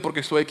solamente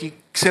porque estoy aquí?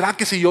 ¿Será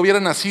que si yo hubiera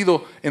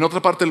nacido en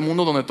otra parte del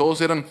mundo donde todos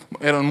eran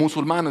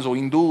musulmanes o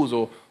hindús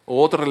o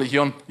otra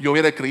religión, yo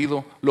hubiera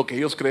creído lo que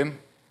ellos creen?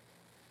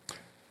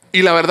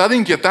 Y la verdad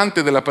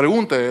inquietante de la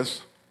pregunta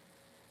es,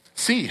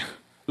 sí.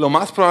 Lo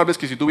más probable es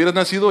que si tú hubieras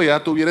nacido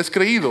ya tú hubieras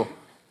creído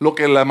lo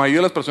que la mayoría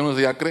de las personas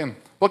ya creen.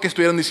 Porque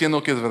estuvieran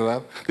diciendo que es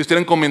verdad, que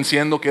estuvieran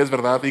convenciendo que es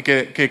verdad y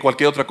que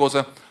cualquier otra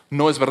cosa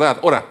no es verdad.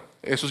 Ahora,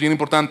 eso es bien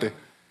importante.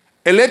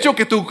 El hecho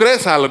que tú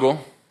crees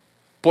algo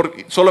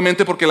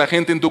solamente porque la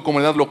gente en tu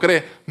comunidad lo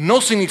cree,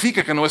 no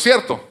significa que no es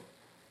cierto.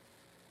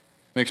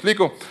 ¿Me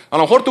explico? A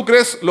lo mejor tú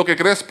crees lo que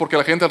crees porque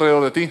la gente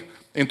alrededor de ti,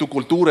 en tu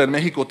cultura, en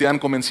México, te han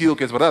convencido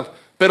que es verdad.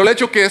 Pero el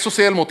hecho que eso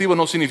sea el motivo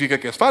no significa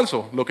que es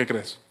falso lo que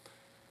crees.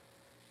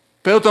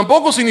 Pero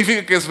tampoco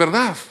significa que es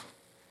verdad.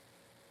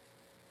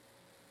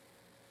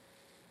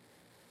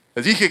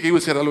 Les dije que iba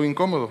a ser algo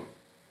incómodo,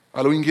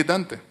 algo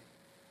inquietante.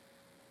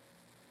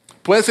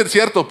 Puede ser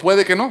cierto,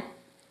 puede que no.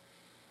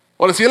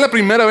 Ahora, si es la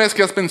primera vez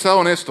que has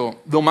pensado en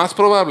esto, lo más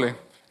probable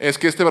es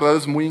que esta verdad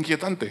es muy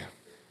inquietante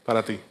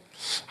para ti.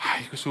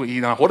 Ay, Jesús, y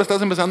a lo mejor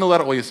estás empezando a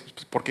dar, oye,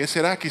 ¿por qué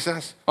será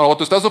quizás? O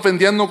te estás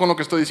ofendiendo con lo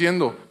que estoy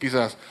diciendo,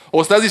 quizás.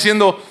 O estás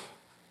diciendo,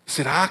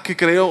 ¿será que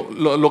creo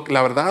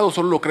la verdad o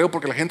solo lo creo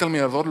porque la gente al mi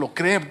alrededor lo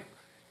cree?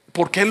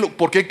 ¿Por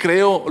qué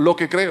creo lo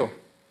que creo?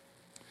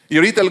 Y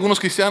ahorita algunos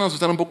cristianos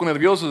están un poco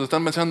nerviosos,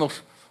 están pensando,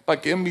 ¿para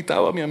qué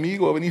invitaba a mi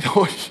amigo a venir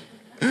hoy?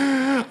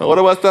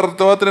 Ahora va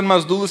a tener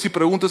más dudas y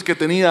preguntas que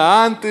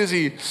tenía antes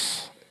y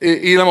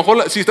a lo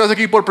mejor si estás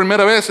aquí por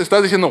primera vez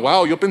estás diciendo,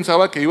 wow, yo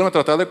pensaba que iban a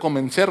tratar de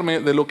convencerme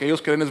de lo que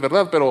ellos creen es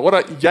verdad, pero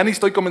ahora ya ni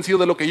estoy convencido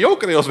de lo que yo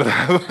creo es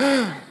verdad.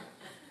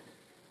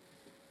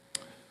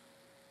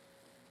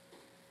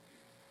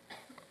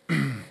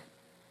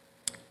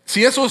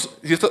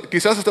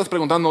 Quizás estás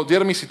preguntando,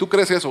 Jeremy, si tú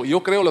crees eso, y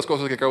yo creo las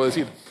cosas que acabo de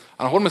decir,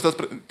 a lo mejor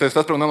te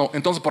estás preguntando,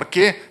 entonces, ¿por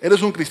qué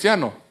eres un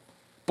cristiano?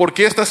 ¿Por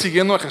qué estás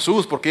siguiendo a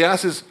Jesús? ¿Por qué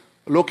haces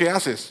lo que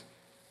haces?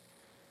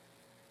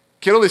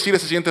 Quiero decir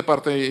esa siguiente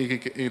parte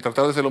y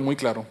tratar de hacerlo muy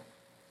claro.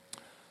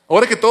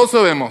 Ahora que todos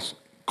sabemos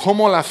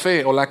cómo la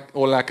fe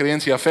o la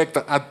creencia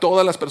afecta a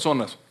todas las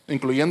personas,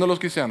 incluyendo a los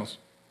cristianos,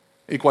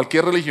 y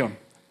cualquier religión,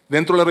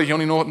 dentro de la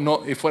religión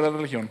y fuera de la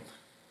religión,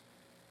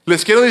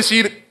 les quiero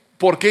decir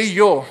por qué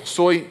yo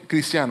soy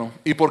cristiano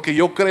y por qué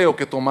yo creo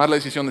que tomar la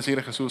decisión de seguir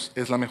a Jesús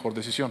es la mejor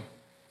decisión.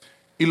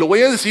 Y lo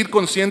voy a decir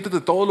consciente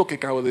de todo lo que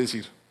acabo de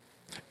decir.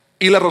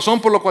 Y la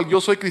razón por la cual yo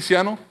soy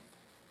cristiano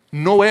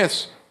no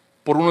es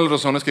por una de las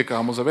razones que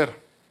acabamos de ver.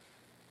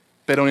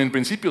 Pero en el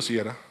principio sí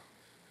era.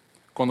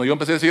 Cuando yo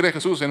empecé a seguir a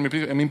Jesús, en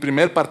mi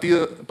primer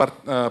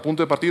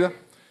punto de partida,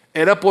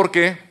 era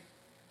porque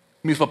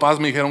mis papás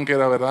me dijeron que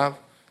era verdad.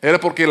 Era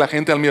porque la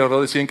gente al mi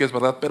alrededor decían que es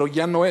verdad, pero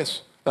ya no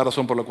es la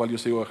razón por la cual yo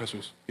sigo a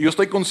Jesús. Y yo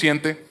estoy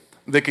consciente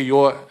de que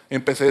yo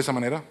empecé de esa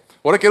manera.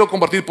 Ahora quiero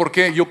compartir por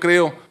qué yo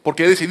creo, por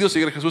qué he decidido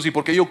seguir a Jesús y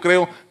por qué yo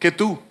creo que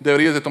tú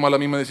deberías de tomar la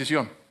misma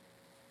decisión.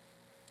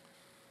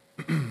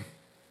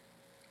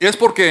 Y es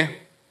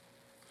porque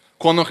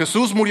cuando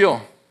Jesús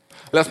murió,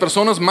 las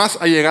personas más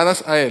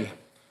allegadas a Él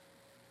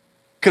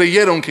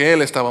creyeron que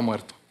Él estaba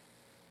muerto.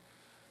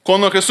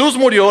 Cuando Jesús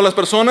murió, las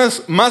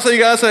personas más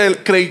allegadas a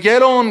Él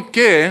creyeron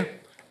que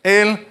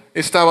Él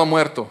estaba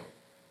muerto.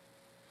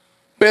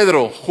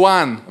 Pedro,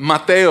 Juan,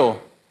 Mateo,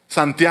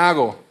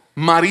 Santiago,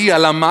 María,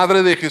 la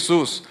madre de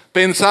Jesús,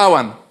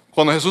 pensaban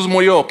cuando Jesús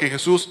murió que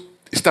Jesús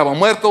estaba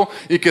muerto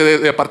y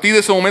que a partir de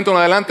ese momento en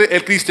adelante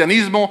el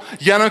cristianismo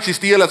ya no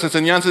existía, las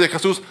enseñanzas de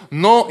Jesús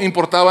no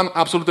importaban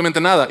absolutamente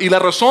nada. Y la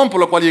razón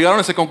por la cual llegaron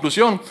a esa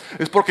conclusión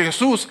es porque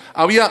Jesús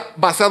había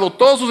basado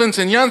todas sus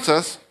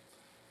enseñanzas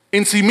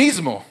en sí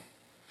mismo.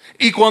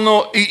 Y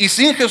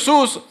sin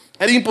Jesús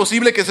era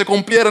imposible que se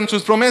cumplieran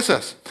sus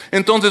promesas.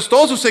 Entonces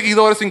todos sus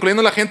seguidores,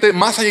 incluyendo la gente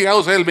más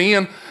allegados a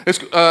Él,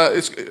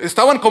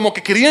 estaban como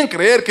que querían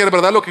creer que era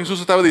verdad lo que Jesús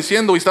estaba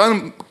diciendo y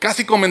estaban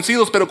casi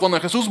convencidos, pero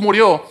cuando Jesús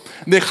murió,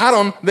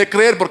 dejaron de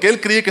creer porque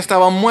Él creía que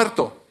estaba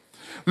muerto.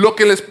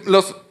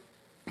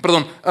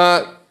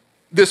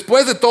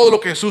 Después de todo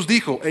lo que Jesús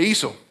dijo e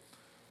hizo,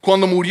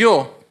 cuando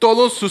murió,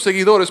 todos sus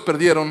seguidores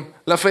perdieron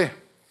la fe.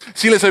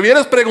 Si les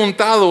hubieras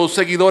preguntado,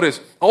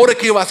 seguidores, ¿ahora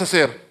qué vas a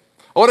hacer?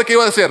 ¿Ahora qué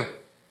vas a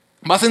hacer?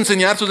 ¿Vas a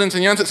enseñar sus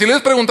enseñanzas? Si les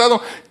hubieras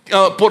preguntado,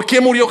 ¿por qué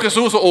murió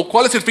Jesús? O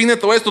 ¿cuál es el fin de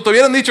todo esto? Te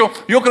hubieran dicho,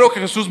 yo creo que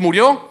Jesús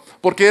murió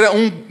porque era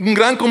un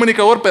gran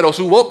comunicador, pero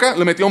su boca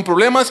le metió en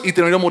problemas y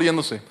terminó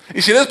muriéndose.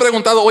 Y si les hubieras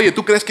preguntado, oye,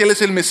 ¿tú crees que Él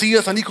es el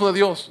Mesías, el Hijo de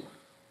Dios?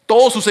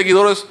 Todos sus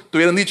seguidores te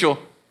hubieran dicho,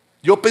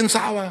 yo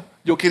pensaba,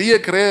 yo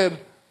quería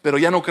creer, pero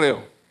ya no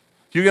creo.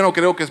 Yo ya no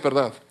creo que es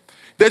verdad.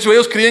 De hecho,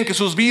 ellos creían que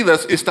sus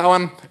vidas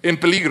estaban en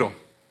peligro.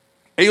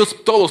 Ellos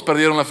todos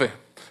perdieron la fe.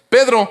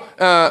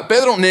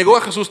 Pedro negó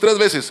a Jesús 3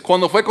 veces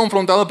cuando fue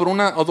confrontado por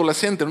una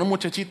adolescente, una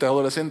muchachita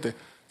adolescente.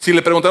 Si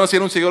le preguntaron si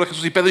era un seguidor de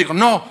Jesús, y Pedro dijo,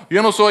 no,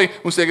 yo no soy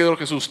un seguidor de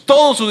Jesús.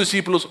 Todos sus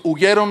discípulos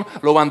huyeron,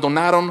 lo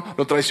abandonaron,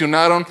 lo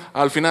traicionaron.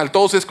 Al final,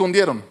 todos se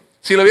escondieron.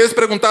 Si le hubieras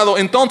preguntado,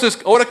 entonces,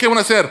 ¿ahora qué van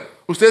a hacer?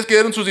 Ustedes que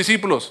eran sus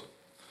discípulos.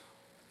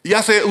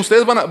 Ya sé,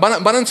 ustedes van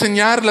a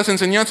enseñar las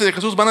enseñanzas de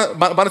Jesús, van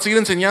a seguir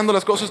enseñando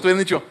las cosas. Te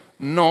hubieran dicho,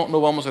 no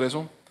vamos a hacer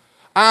eso.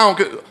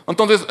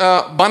 Entonces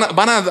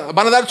van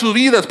a dar sus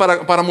vidas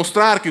para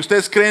mostrar que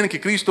ustedes creen que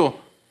Cristo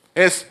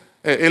es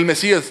el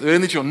Mesías. Te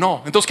hubieran dicho,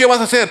 no. Entonces, ¿qué vas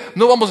a hacer?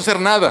 No vamos a hacer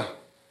nada,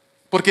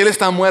 porque Él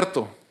está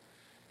muerto.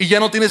 Y ya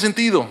no tiene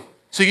sentido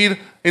seguir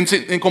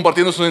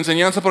compartiendo sus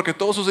enseñanzas, porque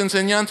todas sus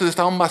enseñanzas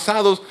estaban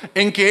basados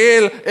en que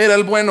Él era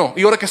el bueno.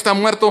 Y ahora que está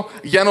muerto,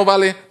 ya no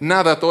vale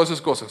nada todas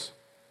esas cosas.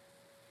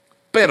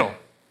 Pero,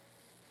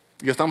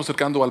 ya estamos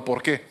acercando al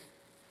por qué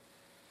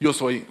yo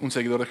soy un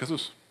seguidor de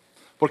Jesús.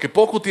 Porque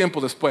poco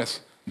tiempo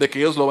después de que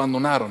ellos lo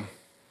abandonaron,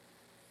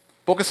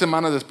 pocas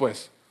semanas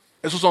después,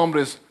 esos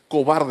hombres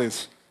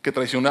cobardes que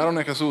traicionaron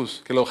a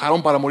Jesús, que lo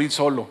dejaron para morir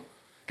solo,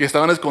 que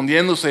estaban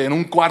escondiéndose en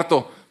un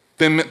cuarto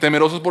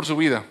temerosos por su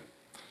vida,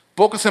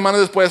 pocas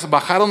semanas después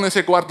bajaron de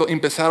ese cuarto y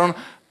empezaron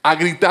a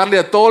gritarle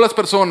a todas las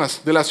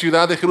personas de la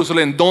ciudad de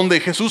Jerusalén, donde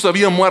Jesús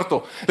había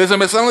muerto. Les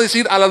empezaron a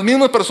decir a las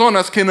mismas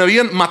personas que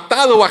habían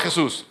matado a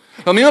Jesús,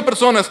 las mismas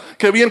personas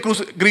que habían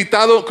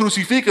gritado,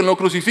 crucifíquenlo,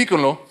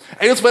 crucifíquenlo.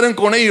 Ellos fueron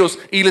con ellos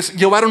y les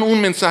llevaron un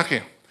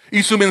mensaje.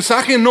 Y su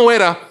mensaje no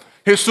era,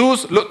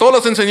 Jesús, todas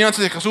las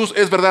enseñanzas de Jesús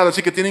es verdad,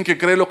 así que tienen que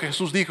creer lo que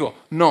Jesús dijo.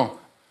 No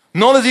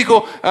les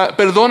dijo,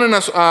 perdonen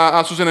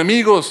a sus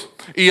enemigos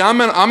y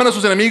amen a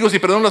sus enemigos y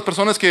perdonen a las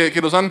personas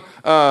que los han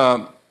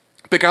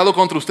pecado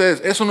contra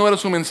ustedes. Eso no era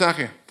su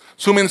mensaje.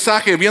 Su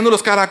mensaje,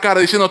 viéndolos cara a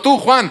cara, diciendo, tú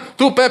Juan,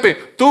 tú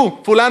Pepe,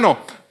 tú fulano,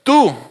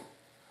 tú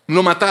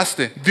lo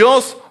mataste.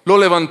 Dios lo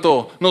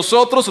levantó.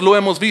 Nosotros lo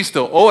hemos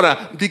visto.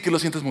 Ahora, di que lo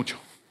sientes mucho.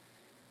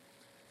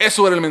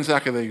 Eso era el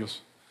mensaje de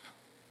ellos.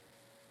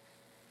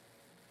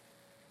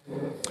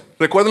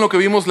 ¿Recuerdan lo que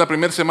vimos la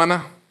primera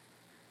semana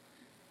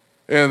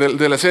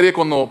de la serie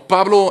cuando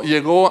Pablo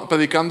llegó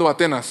predicando a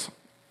Atenas?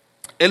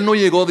 Él no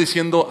llegó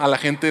diciendo a la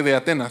gente de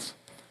Atenas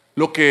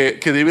lo que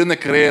deben de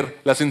creer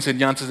las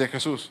enseñanzas de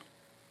Jesús.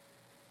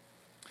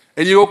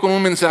 Él llegó con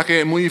un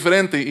mensaje muy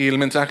diferente y el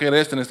mensaje era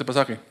en este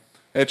pasaje,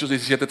 Hechos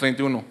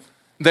 17:31.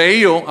 De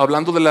ello,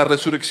 hablando de la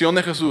resurrección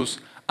de Jesús,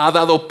 ha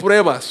dado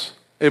pruebas,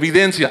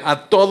 evidencia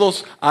a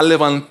todos a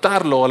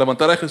levantar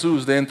a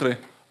Jesús de entre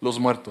los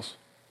muertos.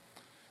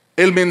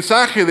 El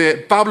mensaje de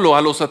Pablo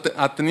a los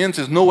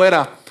atenienses no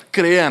era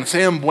crean,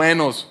 sean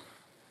buenos,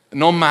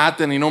 no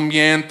maten y no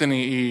mienten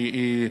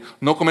y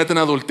no cometen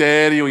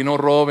adulterio y no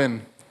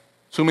roben.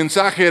 Su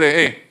mensaje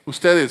era,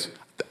 ustedes,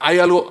 hay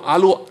algo,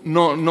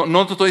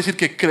 no te estoy diciendo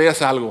que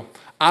creas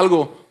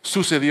algo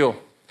sucedió.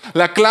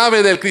 La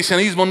clave del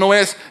cristianismo no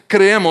es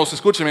creemos,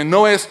 escúcheme,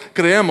 no es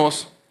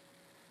creemos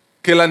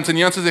que las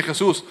enseñanzas de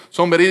Jesús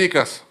son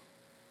verídicas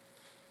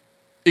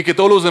y que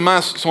todos los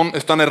demás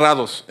están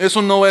errados.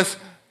 Eso no es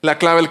la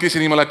clave del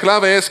cristianismo. La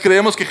clave es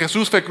creemos que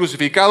Jesús fue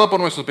crucificado por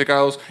nuestros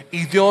pecados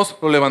y Dios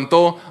lo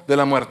levantó de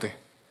la muerte.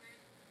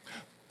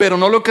 Pero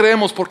no lo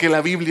creemos porque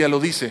la Biblia lo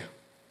dice.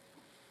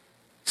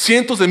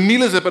 Cientos de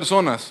miles de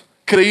personas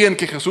creían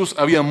que Jesús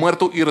había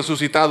muerto y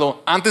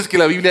resucitado antes que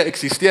la Biblia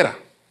existiera.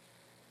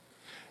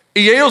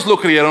 Y ellos lo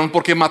creyeron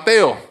porque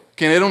Mateo,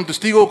 quien era un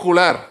testigo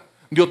ocular,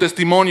 dio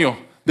testimonio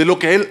de lo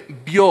que él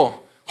vio.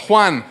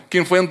 Juan,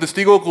 quien fue un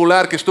testigo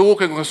ocular que estuvo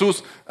con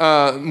Jesús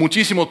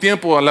muchísimo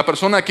tiempo, la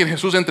persona a quien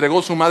Jesús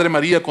entregó su madre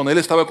María cuando él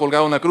estaba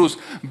colgado en la cruz,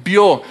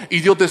 vio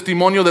y dio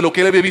testimonio de lo que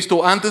él había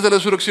visto antes de la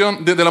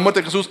resurrección, de la muerte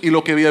de Jesús y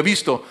lo que había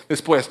visto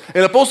después.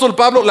 El apóstol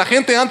Pablo, la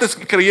gente antes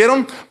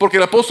creyeron porque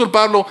el apóstol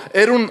Pablo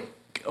era una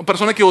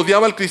persona que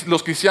odiaba a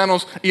los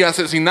cristianos y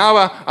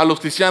asesinaba a los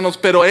cristianos,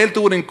 pero él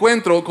tuvo un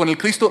encuentro con el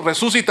Cristo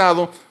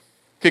resucitado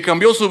que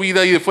cambió su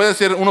vida y fue de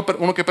ser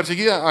uno que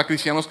perseguía a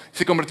cristianos,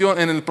 se convirtió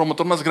en el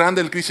promotor más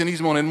grande del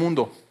cristianismo en el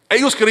mundo.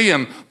 Ellos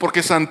creían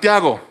porque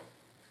Santiago,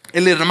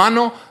 el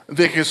hermano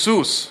de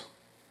Jesús,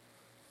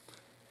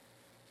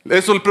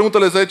 eso la pregunta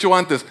les he hecho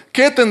antes,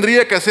 ¿qué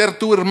tendría que hacer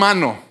tu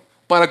hermano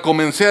para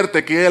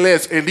convencerte que él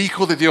es el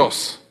Hijo de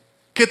Dios?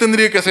 ¿Qué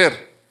tendría que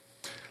hacer?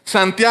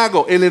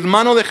 Santiago, el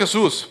hermano de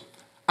Jesús,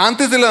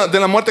 antes de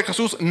la muerte de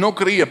Jesús no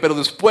creía, pero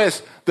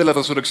después de la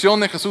resurrección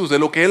de Jesús, de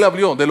lo que él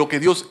habló, de lo que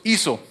Dios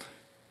hizo,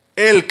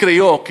 él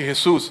creyó que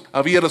Jesús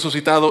había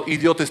resucitado y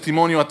dio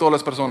testimonio a todas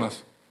las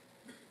personas.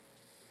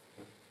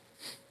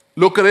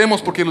 Lo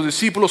creemos porque los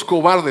discípulos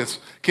cobardes,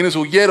 quienes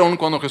huyeron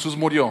cuando Jesús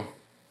murió,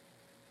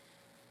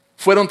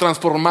 fueron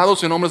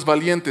transformados en hombres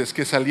valientes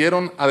que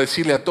salieron a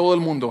decirle a todo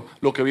el mundo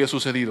lo que había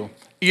sucedido.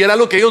 Y era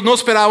lo que ellos no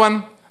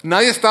esperaban.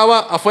 Nadie estaba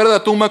afuera de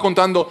la tumba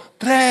contando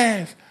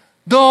 3,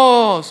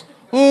 2,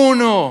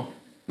 1.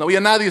 No había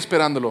nadie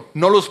esperándolo.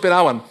 No lo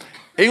esperaban.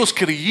 Ellos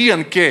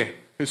creían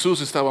que Jesús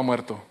estaba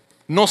muerto.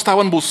 No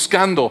estaban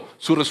buscando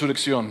su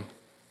resurrección.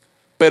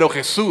 Pero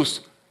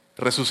Jesús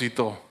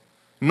resucitó.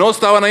 No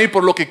estaban ahí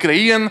por lo que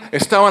creían,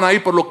 estaban ahí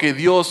por lo que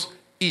Dios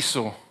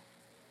hizo.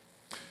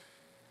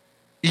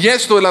 Y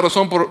esto es la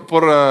razón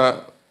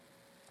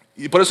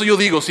y por eso yo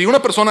digo, si una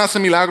persona hace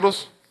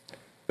milagros,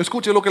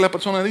 escuche lo que la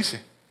persona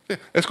dice.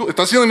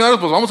 Está haciendo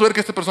milagros, pues vamos a ver qué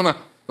esta persona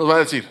nos va a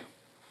decir.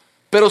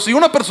 Pero si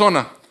una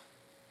persona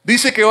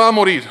dice que va a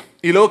morir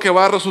y luego que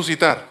va a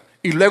resucitar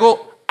y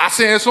luego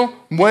hace eso,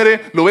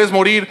 muere, lo ves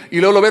morir y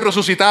luego lo ves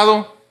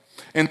resucitado,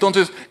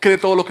 entonces cree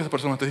todo lo que esa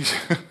persona te dice.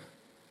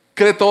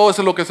 Cree todo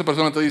eso lo que esa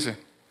persona te dice.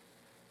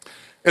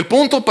 El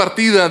punto de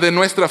partida de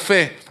nuestra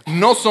fe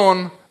no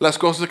son las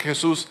cosas que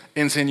Jesús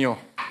enseñó.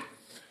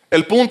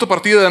 El punto de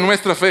partida de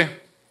nuestra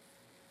fe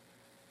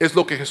es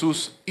lo que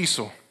Jesús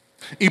hizo.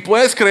 Y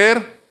puedes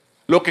creer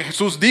lo que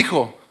Jesús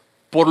dijo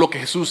por lo que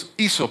Jesús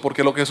hizo,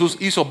 porque lo que Jesús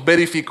hizo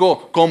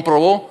verificó,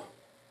 comprobó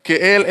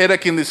que Él era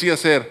quien decía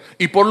ser.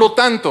 Y por lo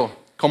tanto,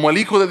 como el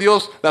Hijo de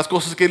Dios, las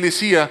cosas que Él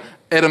decía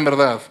eran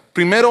verdad.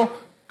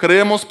 Primero,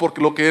 creemos por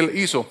lo que Él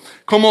hizo.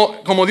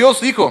 Como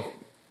Dios dijo,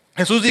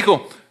 Jesús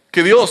dijo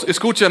que Dios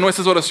escucha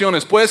nuestras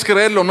oraciones. Puedes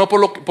creerlo no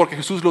porque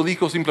Jesús lo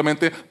dijo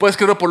simplemente, puedes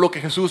creerlo por lo que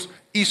Jesús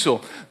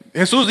hizo.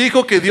 Jesús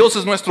dijo que Dios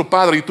es nuestro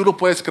Padre y tú lo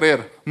puedes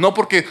creer. No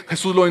porque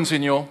Jesús lo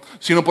enseñó,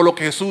 sino por lo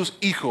que Jesús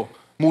hizo.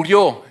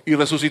 Murió y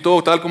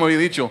resucitó tal como había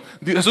dicho.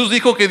 Jesús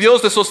dijo que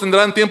Dios te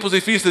sostendrá en tiempos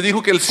difíciles.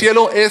 Dijo que el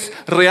cielo es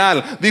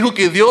real. Dijo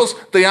que Dios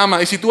te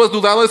ama. Y si tú has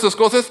dudado de esas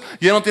cosas,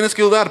 ya no tienes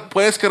que dudar.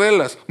 Puedes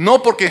creerlas.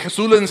 No porque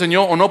Jesús lo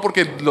enseñó o no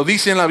porque lo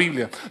dice en la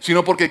Biblia,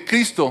 sino porque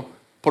Cristo,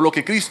 por lo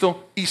que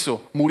Cristo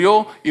hizo,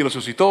 murió y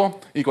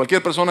resucitó. Y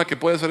cualquier persona que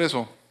puede hacer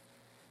eso,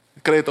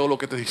 cree todo lo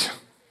que te dice.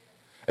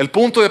 El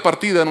punto de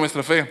partida de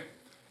nuestra fe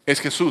es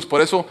Jesús. Por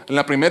eso en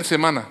la primera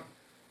semana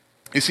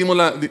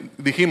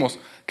dijimos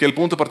que el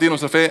punto de partida de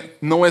nuestra fe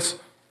no es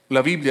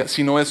la Biblia,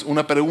 sino es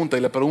una pregunta.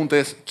 Y la pregunta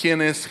es,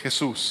 ¿quién es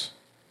Jesús?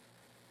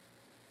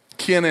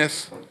 ¿Quién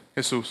es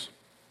Jesús?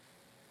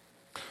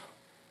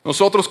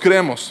 Nosotros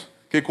creemos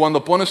que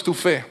cuando pones tu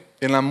fe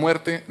en la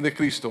muerte de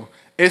Cristo,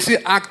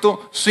 ese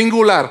acto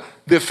singular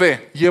de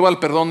fe lleva al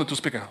perdón de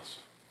tus pecados.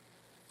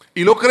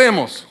 Y lo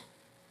creemos,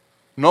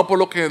 no por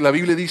lo que la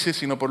Biblia dice,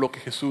 sino por lo que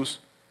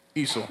Jesús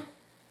hizo.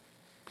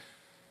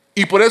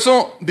 Y por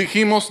eso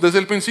dijimos desde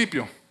el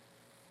principio,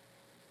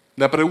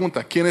 la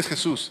pregunta, ¿quién es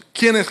Jesús?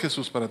 ¿Quién es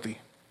Jesús para ti?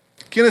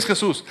 ¿Quién es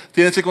Jesús?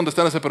 Tienes que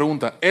contestar esa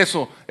pregunta.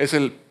 Eso es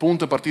el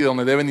punto de partida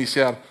donde debe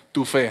iniciar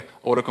tu fe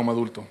ahora como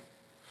adulto.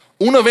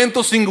 Un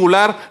evento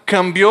singular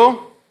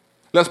cambió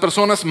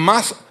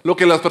lo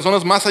que las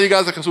personas más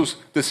allegadas a Jesús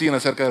decían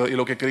acerca de él y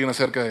lo que querían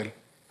acerca de él.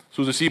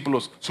 Sus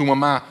discípulos, su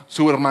mamá,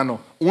 su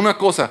hermano. Una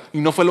cosa,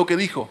 y no fue lo que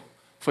dijo,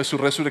 fue su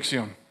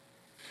resurrección.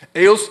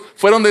 Ellos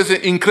fueron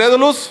desde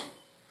incrédulos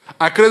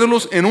a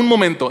crédulos en un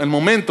momento, el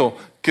momento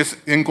que se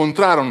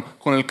encontraron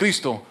con el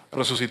Cristo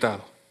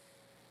resucitado.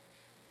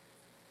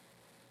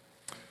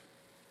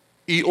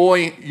 Y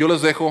hoy yo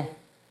les dejo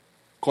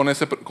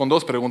con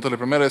dos preguntas. La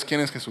primera es,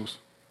 ¿quién es Jesús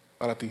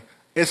para ti?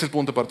 Es el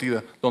punto de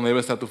partida donde debe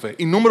estar tu fe.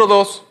 Y número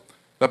dos,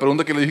 la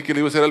pregunta que le dije que le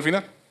iba a hacer al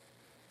final.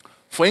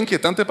 ¿Fue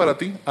inquietante para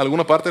ti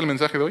alguna parte del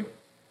mensaje de hoy?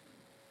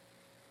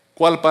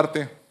 ¿Cuál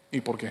parte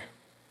y por qué?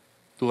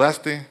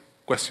 ¿Dudaste?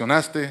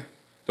 ¿Cuestionaste?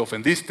 ¿Te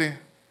ofendiste?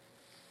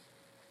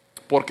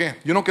 ¿Por qué?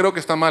 Yo no creo que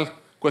está mal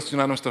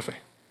cuestionar nuestra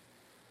fe.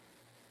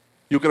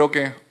 Yo creo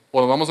que o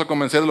nos vamos a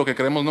convencer de lo que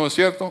creemos no es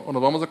cierto, o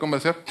nos vamos a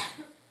convencer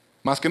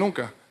más que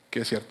nunca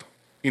que es cierto.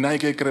 Y nadie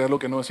quiere creer lo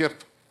que no es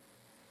cierto.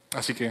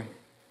 Así que,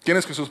 ¿quién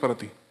es Jesús para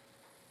ti?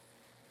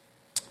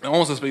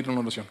 Vamos a despedir una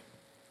oración.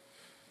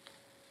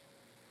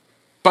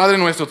 Padre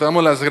nuestro, te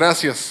damos las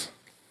gracias.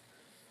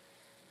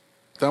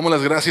 Te damos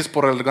las gracias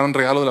por el gran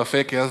regalo de la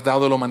fe que has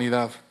dado a la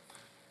humanidad.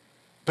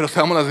 Pero te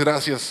damos las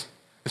gracias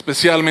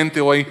especialmente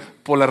hoy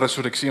por la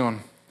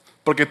resurrección.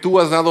 Porque tú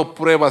has dado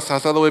pruebas,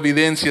 has dado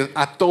evidencias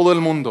a todo el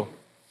mundo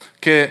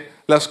que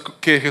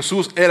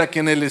Jesús era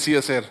quien Él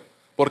decía ser.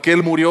 Porque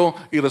Él murió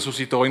y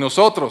resucitó. Y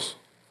nosotros,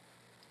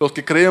 los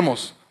que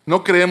creemos,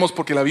 no creemos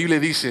porque la Biblia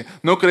dice,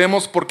 no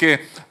creemos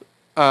porque,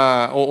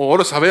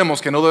 ahora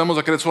sabemos que no debemos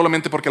de creer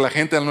solamente porque la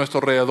gente a nuestro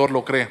alrededor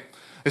lo cree.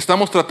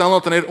 Estamos tratando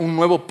de tener un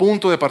nuevo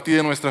punto de partida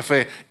de nuestra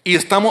fe. Y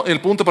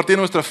el punto de partida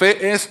de nuestra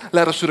fe es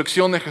la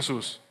resurrección de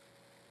Jesús.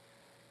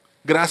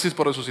 Gracias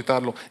por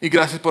resucitarlo y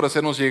gracias por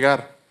hacernos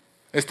llegar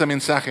este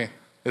mensaje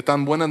de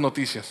tan buenas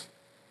noticias.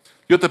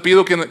 Yo te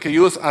pido que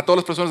ayudes a todas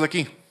las personas de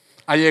aquí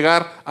a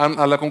llegar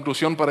a la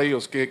conclusión para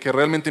ellos, que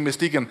realmente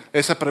investiguen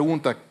esa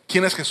pregunta,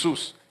 ¿quién es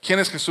Jesús? ¿Quién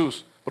es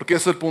Jesús? Porque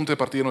ese es el punto de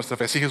partida de nuestra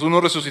fe. Si Jesús no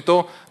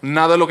resucitó,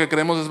 nada de lo que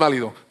creemos es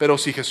válido, pero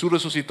si Jesús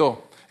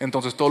resucitó,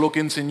 entonces todo lo que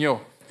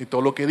enseñó y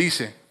todo lo que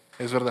dice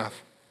es verdad.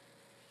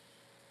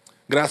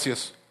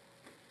 Gracias.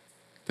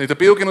 Y te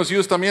pido que nos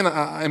ayudes también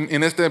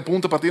en este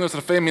punto para ti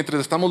nuestra fe, mientras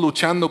estamos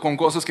luchando con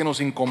cosas que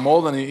nos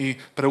incomodan y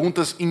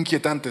preguntas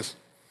inquietantes.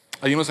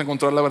 Ayúdanos a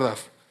encontrar la verdad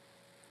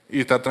y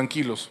estar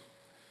tranquilos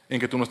en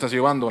que tú nos estás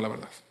llevando a la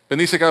verdad.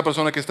 Bendice a cada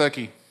persona que está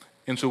aquí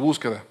en su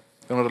búsqueda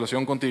de una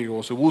relación contigo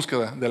o su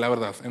búsqueda de la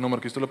verdad. En nombre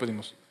de Cristo lo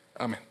pedimos.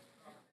 Amén.